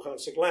Crúpa Chun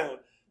Sa Glan.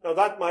 Now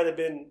that might have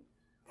been,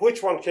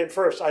 which one came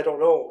first, I don't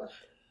know.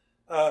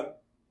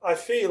 I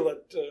feel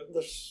that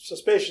there's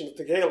suspicion that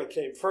the Gaelic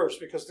came first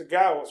because the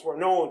Gows were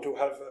known to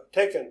have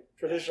taken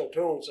traditional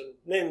tunes and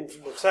named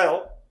them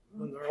themselves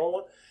on their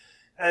own,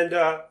 and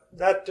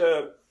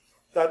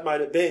that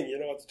might have been,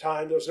 at the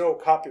time there was no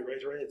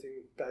copyright or anything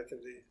back in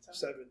the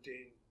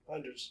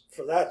 1700s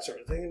for that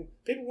sort of thing, and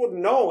people wouldn't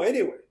know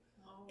anyway.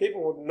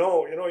 People wouldn't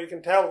know, you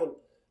can tell them,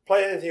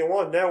 play anything you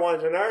want, now on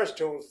Dinar's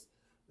tunes,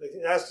 they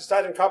can ask to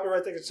start in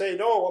copyright, they can say,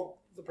 no, well,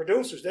 the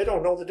producers, they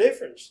don't know the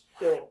difference,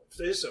 if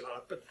it is or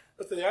not,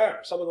 but they are.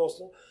 Some of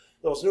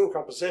those new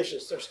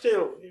compositions, they're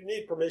still, you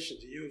need permission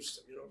to use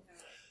them,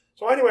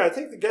 So anyway, I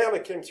think the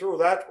Gaelic came through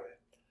that way.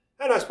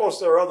 And I suppose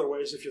there are other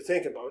ways if you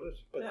think about it,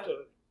 but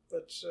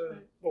that's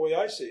the way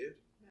I see it.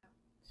 Yeah.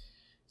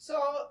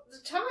 So the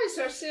ties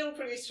are still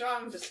pretty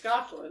strong to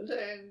Scotland,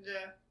 and,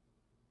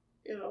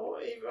 even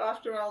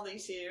after all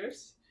these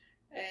years,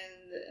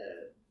 and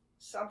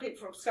some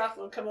people from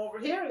Scotland come over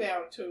here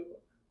now to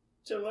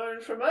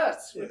learn from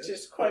us, which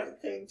is quite a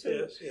thing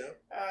too. Yes, yeah.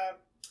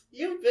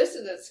 You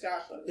visited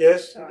Scotland.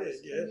 Yes, I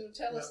did, yes. Can you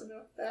tell us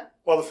about that?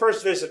 Well, the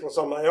first visit was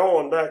on my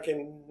own back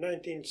in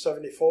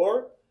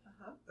 1974.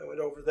 I went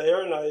over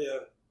there, and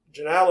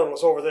Jan Allen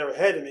was over there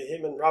ahead of me.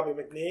 Him and Robbie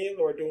McNeil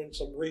were doing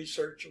some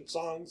research on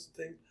songs and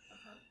things.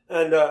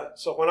 And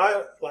so when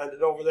I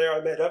landed over there,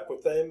 I met up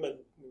with them, and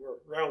we were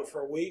around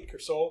for a week or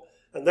so.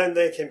 And then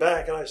they came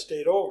back, and I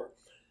stayed over.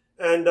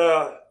 And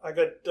I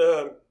got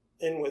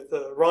in with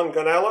Ron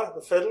Gonella,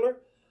 the fiddler,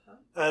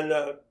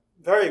 and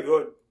very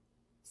good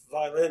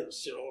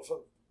violinist,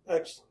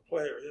 excellent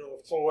player,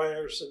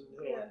 Colaisde,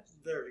 and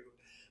very good.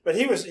 But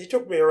he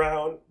took me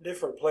around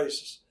different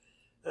places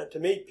to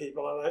meet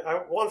people,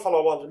 and one fellow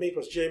I wanted to meet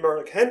was J.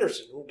 Murdoch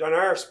Henderson, who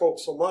Dinar spoke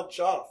so much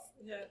of.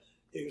 Yes.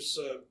 He was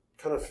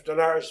kind of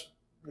Dinar's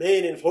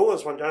main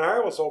influence when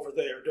Dinar was over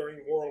there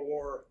during World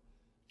War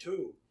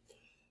II.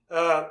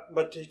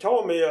 But he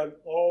told me,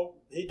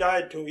 he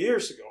died 2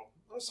 years ago.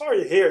 I'm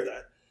sorry to hear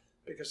that,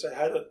 because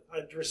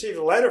I'd received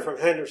a letter from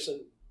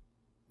Henderson,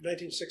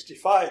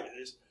 1965 it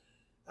is.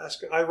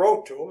 I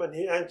wrote to him, and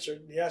he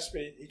answered. He asked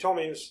me. He told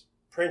me he was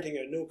printing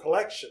a new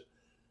collection,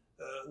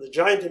 the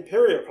Giant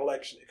Imperial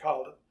Collection, he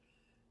called it,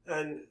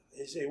 and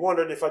he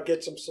wondered if I'd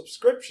get some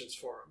subscriptions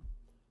for him.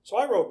 So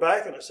I wrote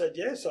back and I said,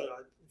 yes,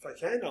 if I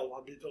can,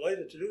 I'll be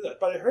delighted to do that.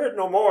 But I heard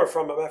no more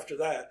from him after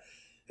that,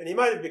 and he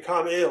might have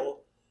become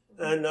ill,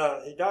 and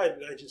he died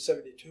in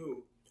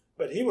 1972.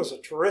 But he was a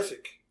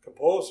terrific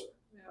composer.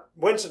 Yeah.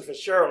 Winston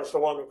Fitzgerald is the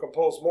one who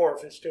composed more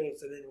of his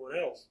tunes than anyone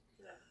else.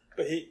 Yeah.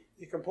 But he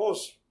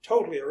composed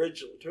totally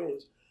original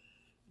tunes.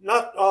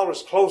 Not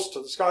always close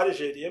to the Scottish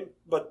idiom,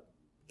 but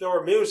they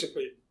were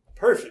musically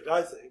perfect,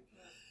 I think.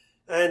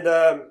 Yeah. And,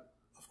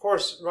 of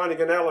course, Ronnie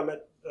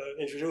Gonella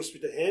introduced me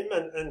to him,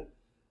 and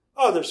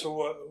others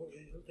who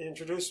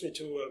introduced me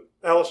to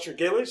Alistair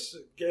Gillis, a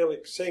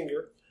Gaelic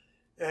singer,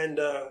 and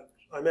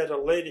I met a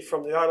lady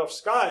from the Isle of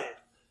Skye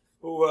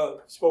who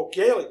spoke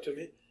Gaelic to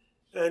me,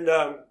 and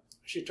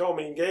she told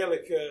me in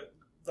Gaelic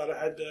that I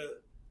had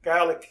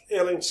Gaelic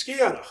Elin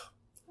Skianach.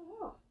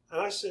 Oh.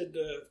 And I said,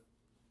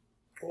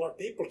 well,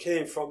 people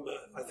came from,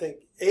 I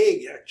think,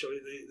 Eigg, actually,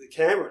 the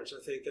Camerons,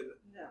 I think, and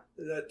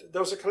that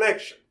there was a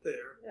connection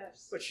there.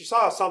 Yes. But she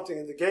saw something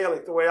in the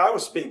Gaelic, the way I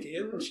was speaking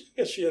it,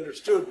 and she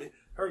understood me.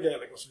 Her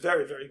Gaelic was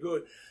very, very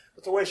good.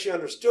 But the way she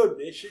understood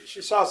me,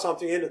 she saw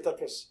something in it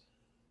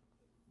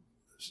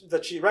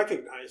that she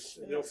recognized,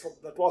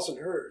 that wasn't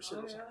hers.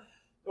 Oh, yeah.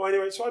 So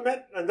anyway, so I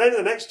met, and then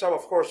the next time,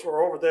 of course, we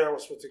were over there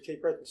was with the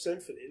Cape Breton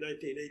Symphony in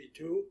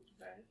 1982.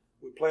 Right.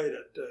 We played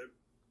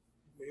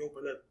we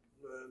opened at,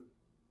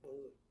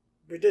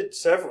 we did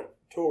several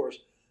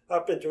tours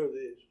up into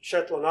the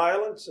Shetland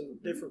Islands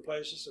and different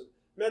places, and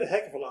met a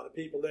heck of a lot of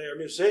people there,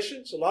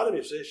 a lot of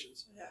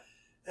musicians,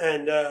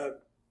 and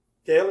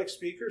Gaelic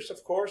speakers,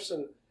 of course.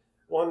 And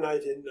one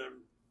night in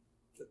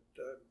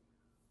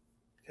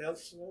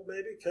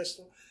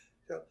Kestel,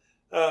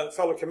 a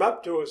fellow came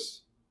up to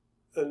us,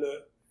 and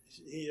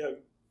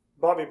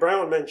Bobby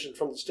Brown mentioned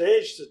from the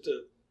stage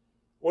that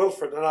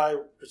Wilfred and I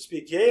could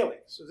speak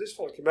Gaelic. So this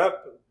fellow came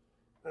up,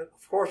 and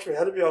of course we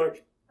had to be on a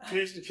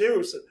Q's and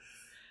Q's,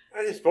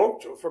 and he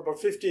spoke to him for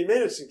about 15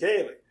 minutes in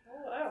Gaelic.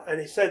 Oh, wow.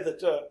 And he said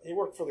that he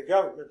worked for the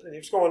government, and he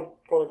was going to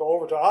go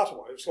over to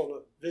Ottawa. He was going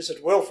to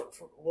visit Wilfred.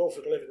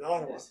 Wilfred lived in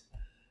Ottawa. Yes.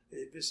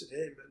 He visited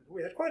him, and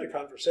we had quite a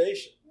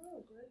conversation.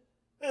 Oh, great.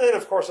 And then,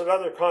 of course, at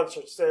other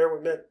concerts there,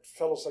 we met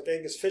fellows like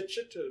Angus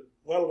Fitchett, a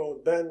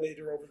well-known band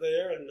leader over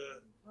there, and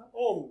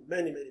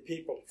many, many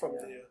people from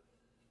the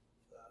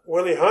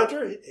Willie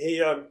Hunter. He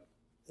in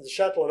the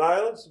Shetland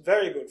Islands,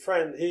 very good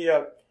friend. He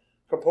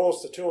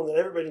composed the tune that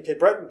everybody in Cape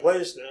Breton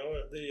plays now,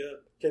 the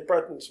Cape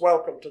Breton's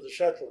Welcome to the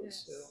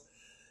Shetlands. Yes.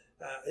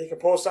 He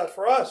composed that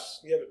for us,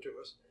 gave it to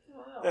us.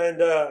 Wow. And,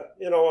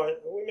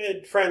 we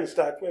made friends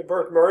that way.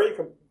 Bert Murray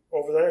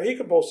over there. He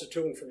composed a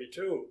tune for me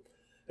too,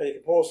 and he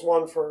composed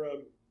one for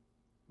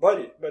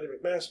Buddy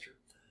McMaster,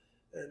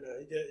 and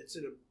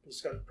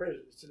it's got it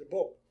printed. It's in a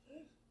book.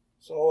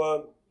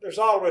 So there's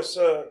always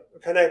a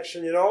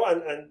connection, you know,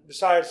 and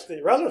besides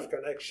the relative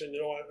connection,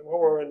 you know, when we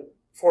were in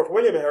Fort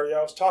William area,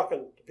 I was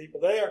talking to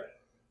people there.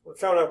 We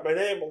found out my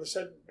name. Well, they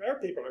said, our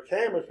people are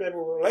Camerons, maybe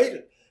we're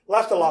related. Well,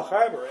 that's the Loch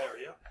Harbour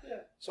area. Yeah.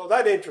 So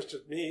that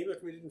interested me,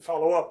 but we didn't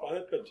follow up on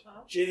it. But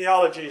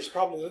genealogy is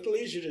probably a little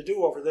easier to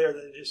do over there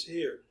than it is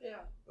here. Yeah.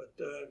 But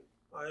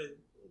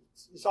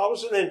it's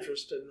always an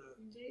interest and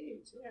indeed,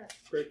 yeah,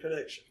 great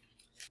connection.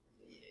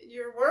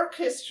 Your work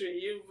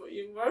history,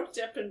 you worked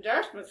up in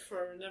Dartmouth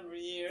for a number of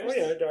years. Oh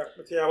yeah,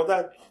 Dartmouth, yeah. Well,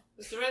 that...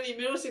 Was there any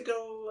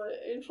musical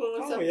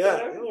influence up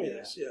there? Oh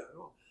yes, yeah.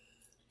 Well,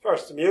 as far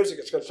as the music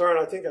is concerned,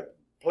 I think I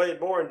played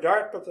more in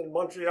Dartmouth and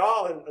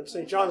Montreal and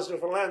St. John's,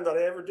 Newfoundland than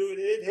I ever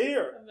did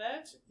here.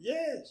 Imagine.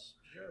 Yes.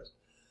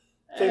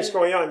 Things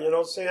going on, you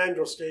know, St.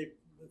 Andrew's Day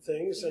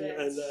things and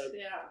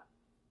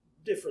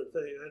different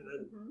things.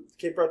 And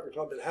Cape Breton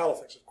Club in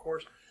Halifax, of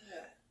course.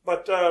 Yeah.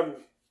 But,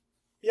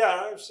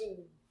 yeah, I've seen...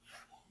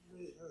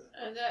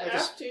 And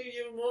after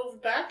you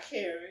moved back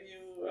here,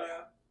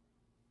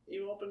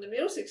 you opened a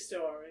music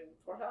store in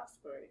Port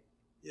Hawkesbury.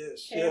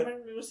 Yes.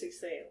 Cameron Music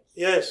Sales.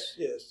 Yes,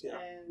 yeah.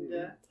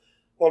 And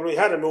well, we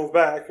had to move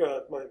back.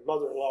 My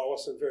mother-in-law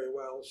wasn't very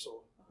well,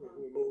 so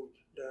we moved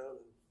down. And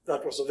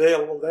that was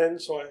available then,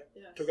 so I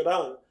took it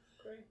on.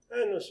 Great.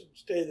 And I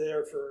stayed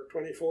there for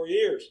 24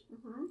 years.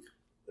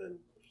 And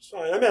so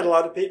I met a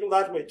lot of people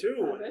that way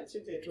too. I bet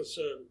you did. It was,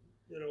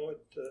 you know,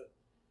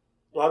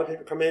 a lot of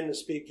people come in and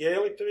speak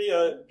Gaelic to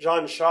me.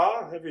 John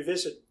Shaw, every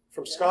visit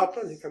from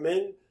Scotland, he'd come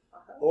in.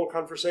 The whole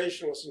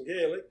conversation was in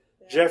Gaelic.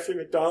 Jeffrey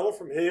MacDonald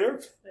from here.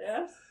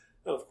 Yes.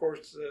 And of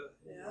course,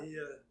 he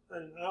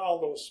and all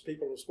those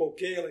people who spoke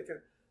Gaelic. And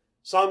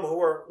some who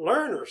were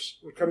learners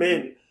would come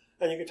in,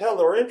 and you could tell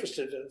they were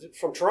interested in it,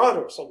 from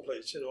Toronto or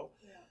someplace, you know.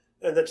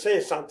 Yeah. And they'd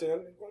say something,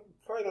 and I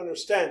couldn't quite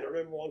understand. I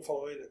remember one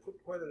fellow, I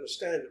couldn't quite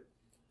understand him.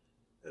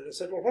 And I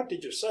said, well, what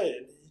did you say?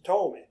 And he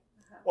told me.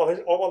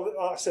 Well,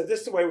 I said, this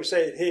is the way we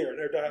say it here. And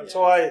they're down.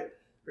 So I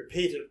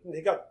repeated, and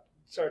he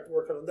started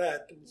working on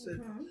that. And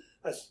said,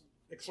 I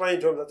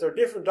explained to him that there are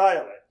different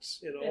dialects,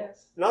 you know.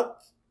 Yes.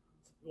 Not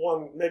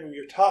one maybe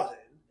you're taught in.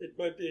 It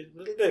might be a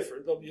little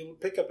different. You'll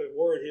pick up a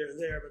word here and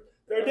there, but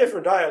there are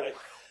different dialects.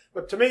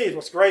 But to me, it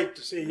was great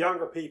to see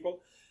younger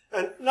people,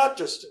 and not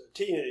just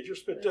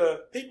teenagers,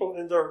 but people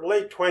in their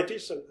late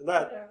 20s and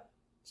that,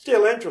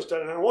 still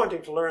interested and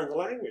wanting to learn the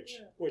language,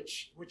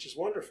 which is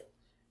wonderful.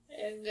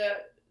 And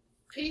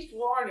Pete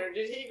Warner,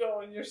 did he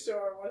go in your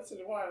store once in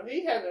a while?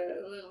 He had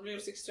a little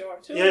music store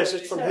too. Yes,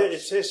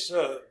 it's his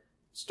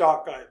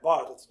stock I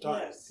bought at the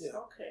time. Yes,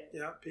 okay.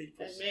 Yeah, Pete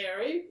was. And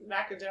Mary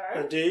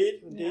MacDonald.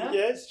 Indeed,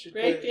 yes.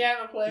 Great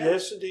piano player.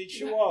 Yes, indeed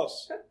she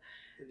was.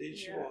 Indeed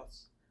she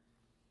was.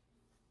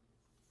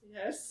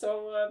 Yes,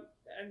 so,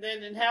 and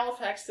then in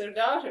Halifax, their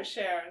daughter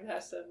Sharon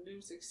has a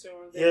music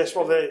store there. Yes,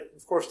 well,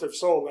 of course they've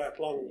sold that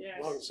long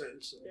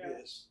since.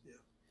 Yes, yeah.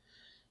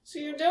 So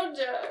you did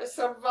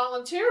some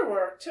volunteer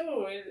work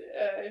too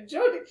in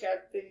Judique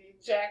at the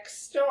Jack's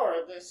store,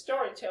 the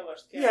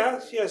Storytellers.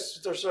 Yes.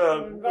 There's we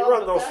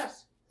run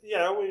those.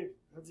 Yeah, we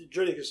have the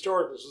Judique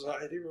Historical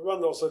Society. We run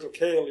those little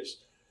ceilidhs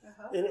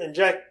in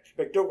Jack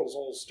McDougall's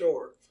old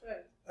store.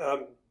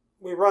 Right.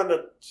 We run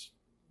it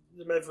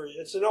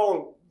It's an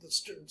old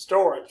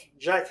store.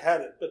 Jack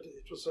had it, but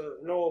it was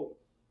an old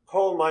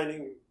coal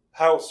mining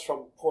house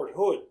from Port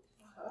Hood.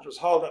 It was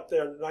hauled up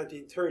there in the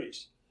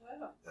 1930s.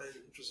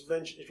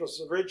 And it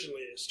was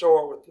originally a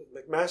store with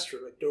McMaster,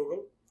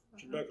 McDougall,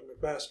 Duncan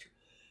McMaster.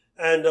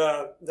 And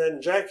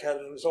then Jack had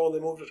it on his own. They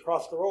moved it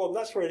across the road, and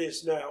that's where it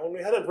is now. When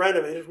we had it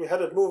renovated, we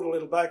had it moved a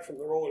little back from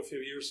the road a few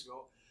years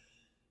ago.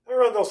 I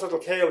run those little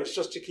ceilidhs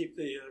just to keep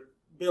the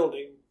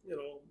building,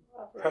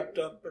 prepped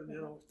up and,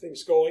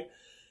 things going.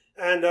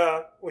 And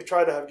we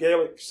try to have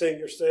Gaelic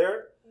singers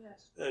there,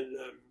 and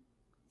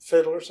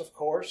fiddlers, of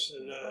course,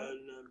 and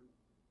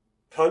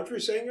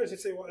country singers if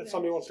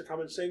somebody wants to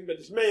come and sing, but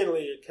it's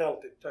mainly a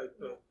Celtic type.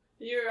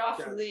 You're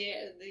often the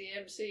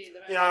MC.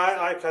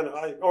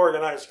 I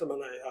organize them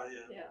and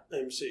I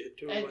MC it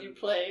too. And you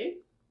play?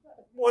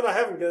 When I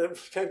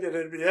can't get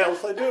anybody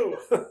else, I do.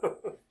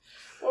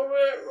 Well,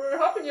 we're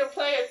hoping you'll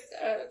play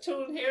a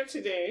tune here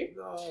today.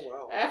 Oh,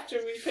 well. After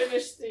we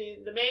finish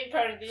the main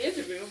part of the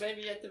interview,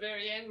 maybe at the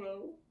very end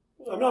we'll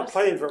I'm not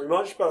playing very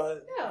much,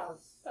 but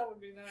that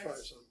would be nice. Try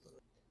something.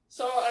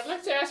 So I'd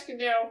like to ask you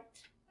now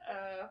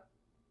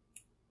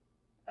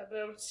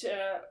about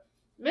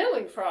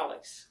milling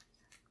frolics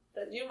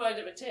that you might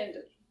have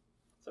attended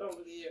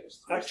over the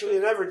years. Actually,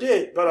 I never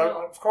did, but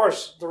of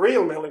course, the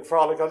real milling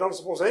frolic, I don't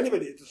suppose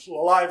anybody that's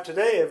alive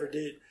today ever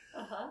did.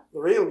 The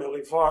real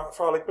milling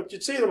frolic, but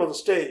you'd see them on the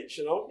stage,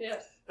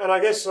 Yes. And I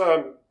guess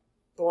the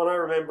one I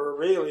remember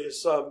really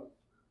is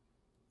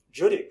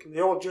Judique,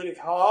 the old Judique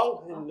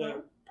Hall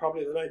in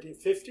probably the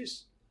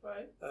 1950s.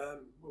 Right.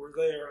 We were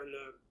there, and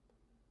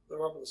they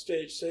were up on the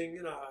stage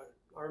singing.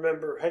 I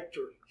remember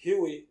Hector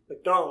Huey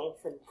MacDonald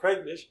from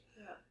Craignish.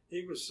 Yeah.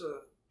 He was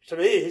to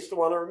me, he's the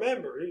one I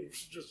remember. He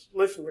was just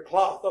lifting the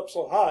cloth up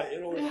so high, you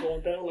know, and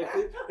going down like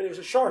this. And he was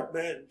a short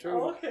man, too.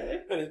 Oh,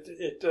 okay. And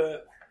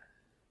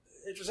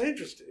it was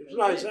interesting. It was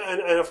nice.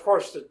 And of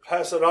course, to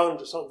pass it on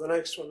to the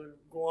next one and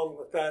go on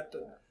with that.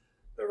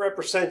 They're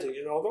representing,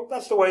 you know.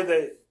 That's the way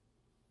they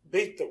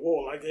beat the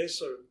wool, I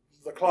guess, or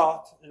the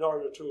cloth, in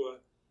order to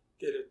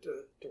get it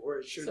to where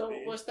it should be. So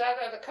was that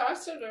at a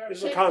concert or a picnic? It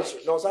was a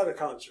concert. No, it was at a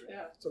concert.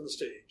 Yeah. It's on the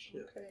stage.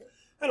 Yeah. Okay.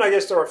 And I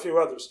guess there were a few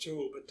others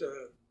too, but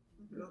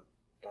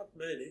not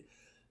many.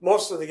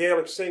 Most of the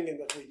Gaelic singing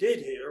that we did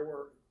here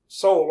were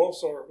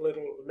solos or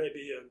little,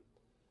 maybe,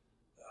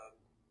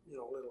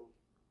 little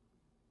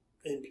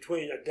in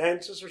between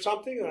dances or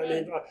something. I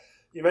mean,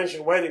 you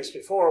mentioned weddings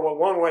before. Well,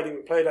 one wedding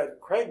we played at in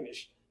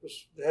Craignish,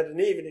 they had an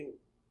evening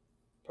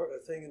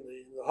thing in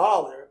the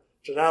hall there.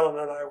 John Allen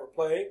and I were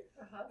playing,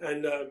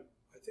 and I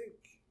think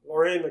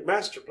Lorraine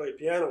McMaster played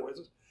piano with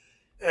us.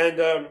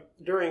 And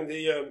during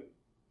there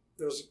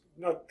was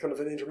not kind of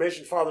an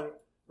intermission. Father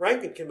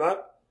Rankin came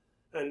up,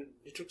 and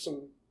he took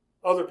some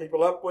other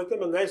people up with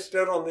him, and they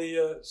stood on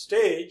the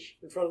stage,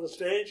 in front of the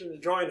stage, and they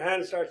joined hands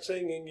and started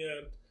singing,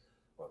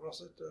 what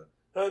was it?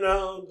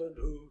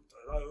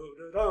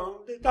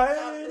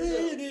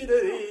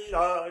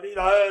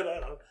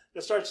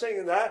 They start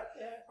singing that.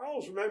 Yeah. I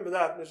always remember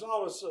that, and it's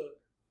always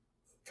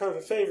kind of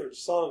a favorite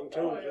song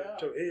too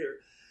to hear.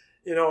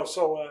 You know,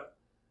 so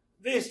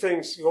these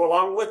things go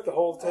along with the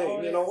whole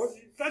thing. You know,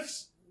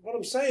 that's what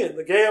I'm saying.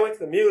 The Gaelic,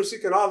 the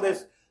music, and all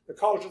this, the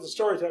culture, the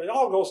storytelling, it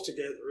all goes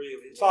together.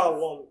 Really, it's all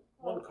one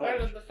culture.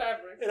 Part of the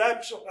fabric. It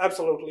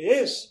absolutely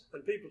is,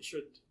 and people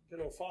should,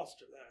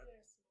 foster that.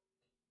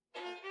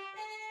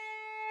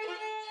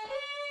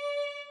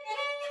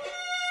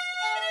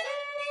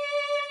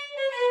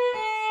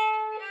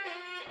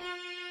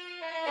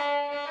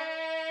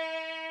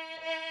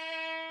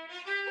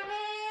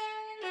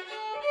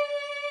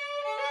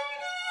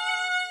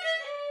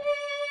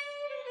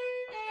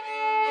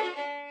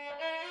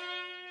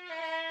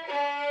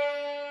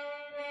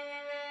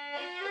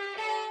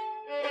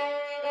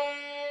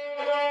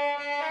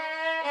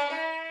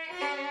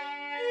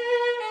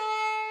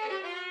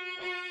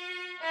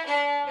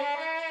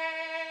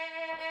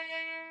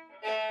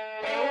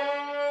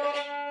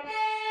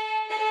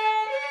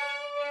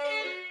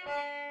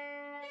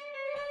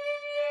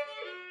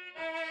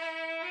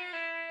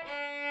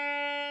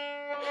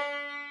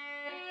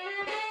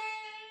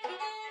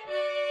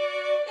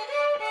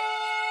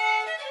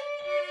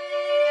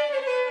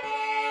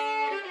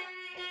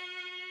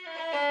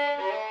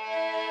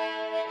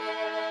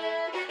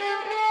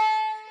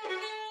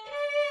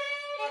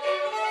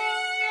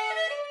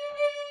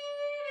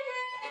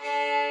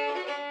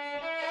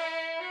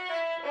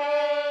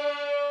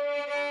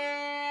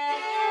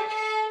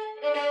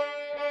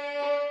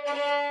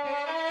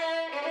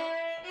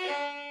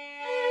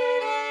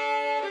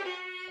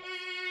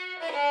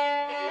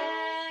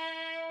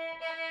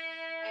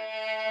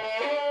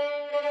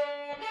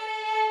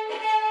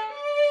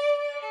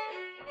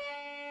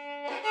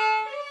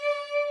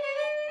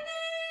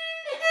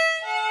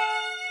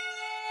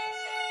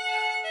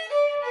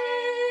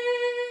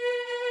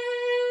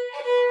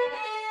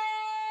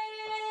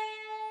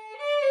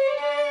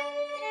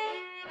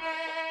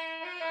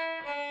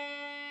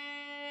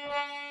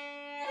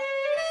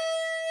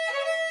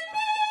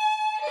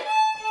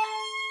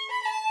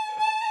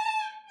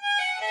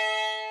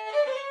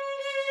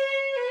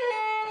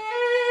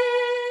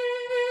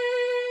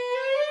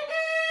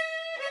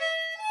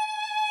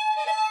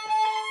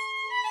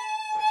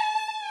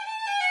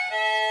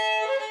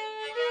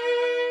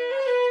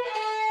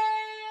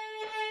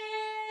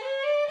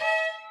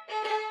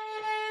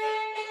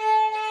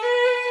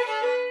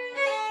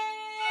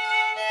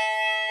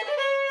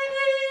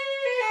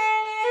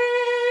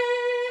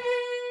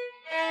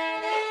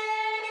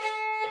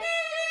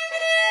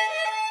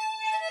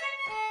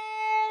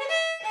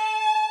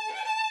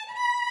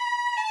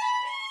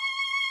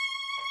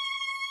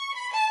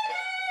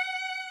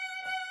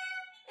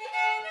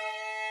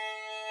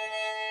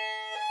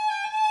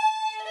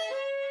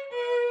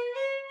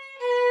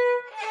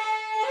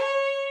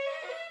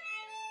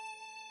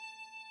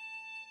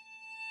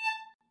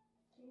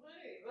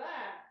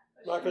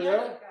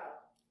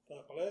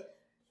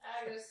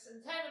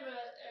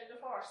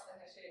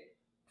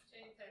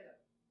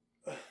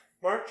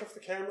 March of the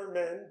Cameron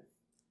Men,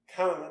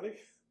 Cameron,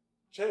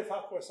 Jeff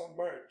Aquas on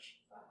March.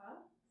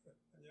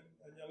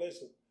 And you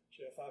listen,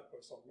 Jeff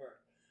Aquas on March.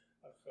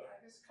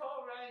 It's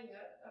called Rang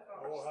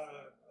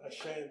a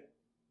Shane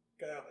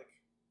Gaelic.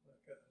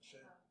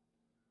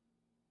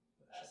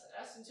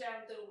 That's in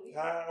Chandoo.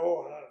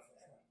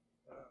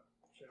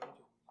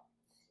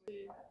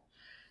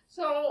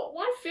 So,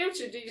 what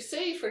future do you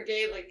see for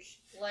Gaelic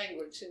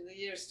language in the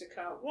years to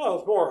come? Well,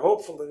 it's more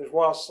hopeful than it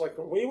was like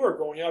when we were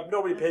growing up.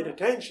 Nobody paid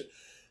attention.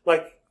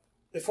 Like,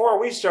 before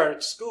we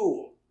started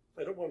school,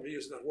 I don't want to be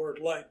using that word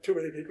like, too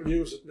many people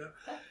use it now.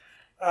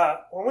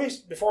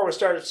 Before we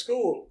started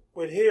school,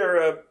 we'd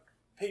hear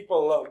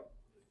people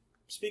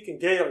speaking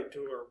Gaelic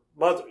to her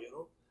mother,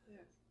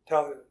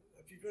 telling her,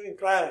 have you doing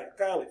Gaelic.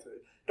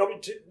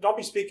 Don't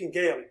be speaking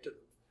Gaelic to them,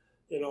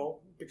 you know,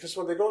 because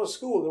when they go to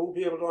school, they won't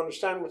be able to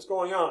understand what's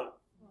going on.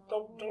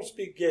 Don't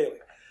speak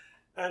Gaelic.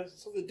 And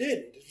so they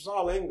didn't. It was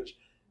all English.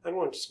 And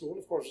went to school,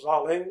 of course, it was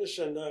all English.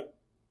 And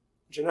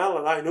Janelle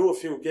and I knew a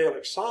few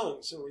Gaelic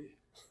songs, and we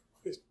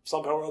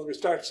somehow or other we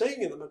started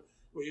singing them. And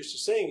we used to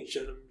sing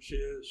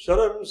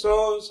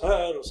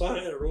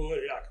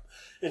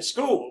in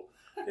school,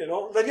 you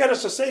know. They'd get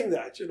us to sing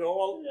that, you know.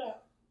 Well, yeah.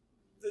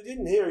 They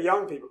didn't hear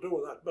young people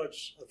doing that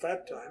much at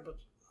that time, but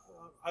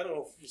I don't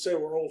know if you say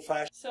we're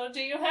old-fashioned. So do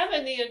you have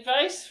any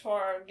advice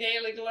for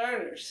Gaelic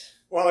learners?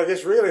 Well, I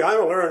guess really I'm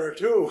a learner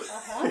too,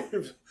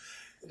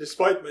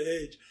 despite my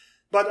age.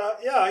 But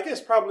yeah, I guess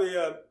probably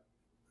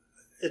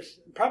it's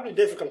probably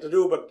difficult to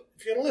do, but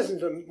if you can listen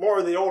to more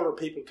of the older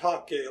people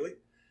talk Gaelic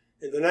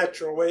in the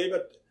natural way,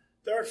 but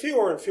there are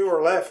fewer and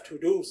fewer left who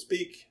do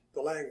speak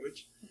the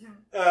language.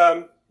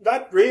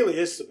 That really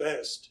is the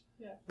best.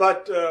 Yeah.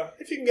 But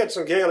if you can get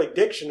some Gaelic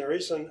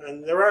dictionaries,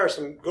 and there are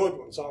some good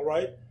ones, all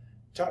right,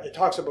 it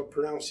talks about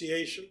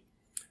pronunciation,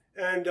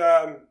 and,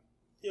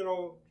 you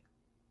know,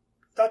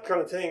 that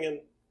kind of thing.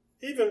 And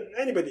even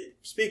anybody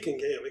speaking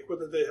Gaelic,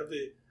 whether they have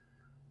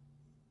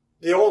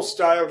the old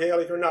style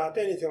Gaelic or not,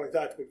 anything like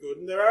that would be good.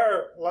 And there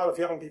are a lot of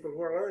young people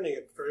who are learning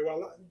it very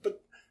well.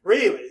 But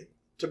really,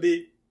 to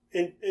be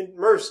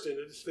immersed in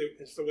it is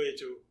the way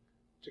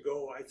to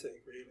go, I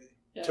think, really,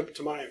 yeah.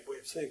 to my way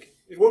of thinking.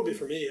 It would be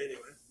for me,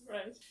 anyway.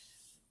 Right.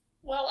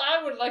 Well,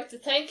 I would like to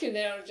thank you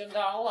now,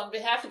 Janelle, on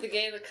behalf of the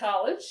Gléidheadh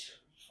College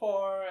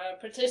for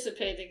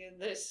participating in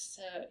this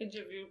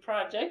interview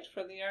project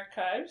for the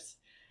archives.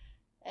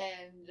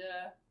 And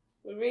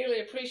we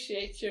really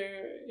appreciate your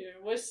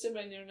wisdom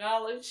and your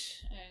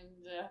knowledge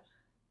and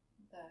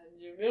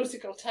your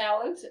musical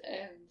talent,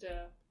 and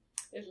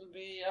it'll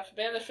be of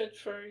benefit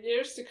for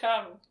years to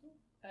come.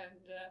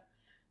 And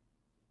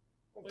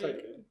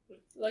we'd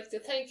like to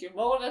thank you,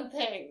 more than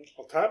thank.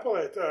 Well,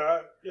 Taplet,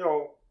 you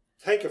know,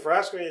 thank you for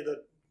asking me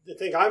that. You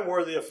think I'm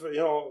worthy of, you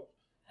know,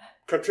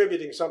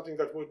 contributing something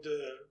that would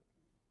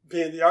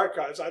be in the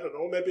archives. I don't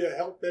know, maybe I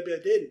helped, maybe I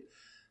didn't.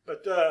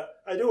 But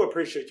I do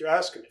appreciate you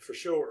asking it, for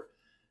sure.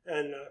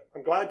 And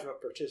I'm glad to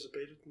have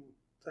participated. And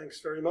thanks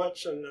very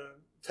much. And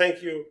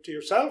thank you to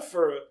yourself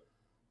for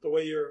the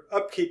way you're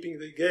upkeeping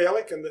the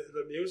Gaelic and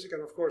the music.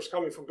 And, of course,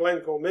 coming from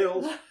Glencoe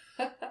Mills,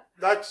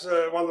 that's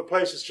one of the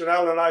places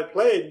Janelle and I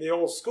played in the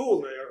old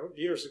school there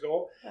years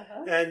ago.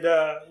 And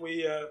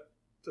we...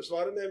 there's a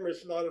lot of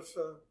memories, a lot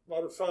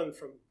of fun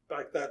from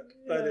back that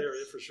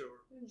area, for sure.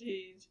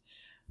 Indeed.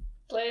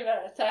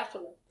 Gléidheadh,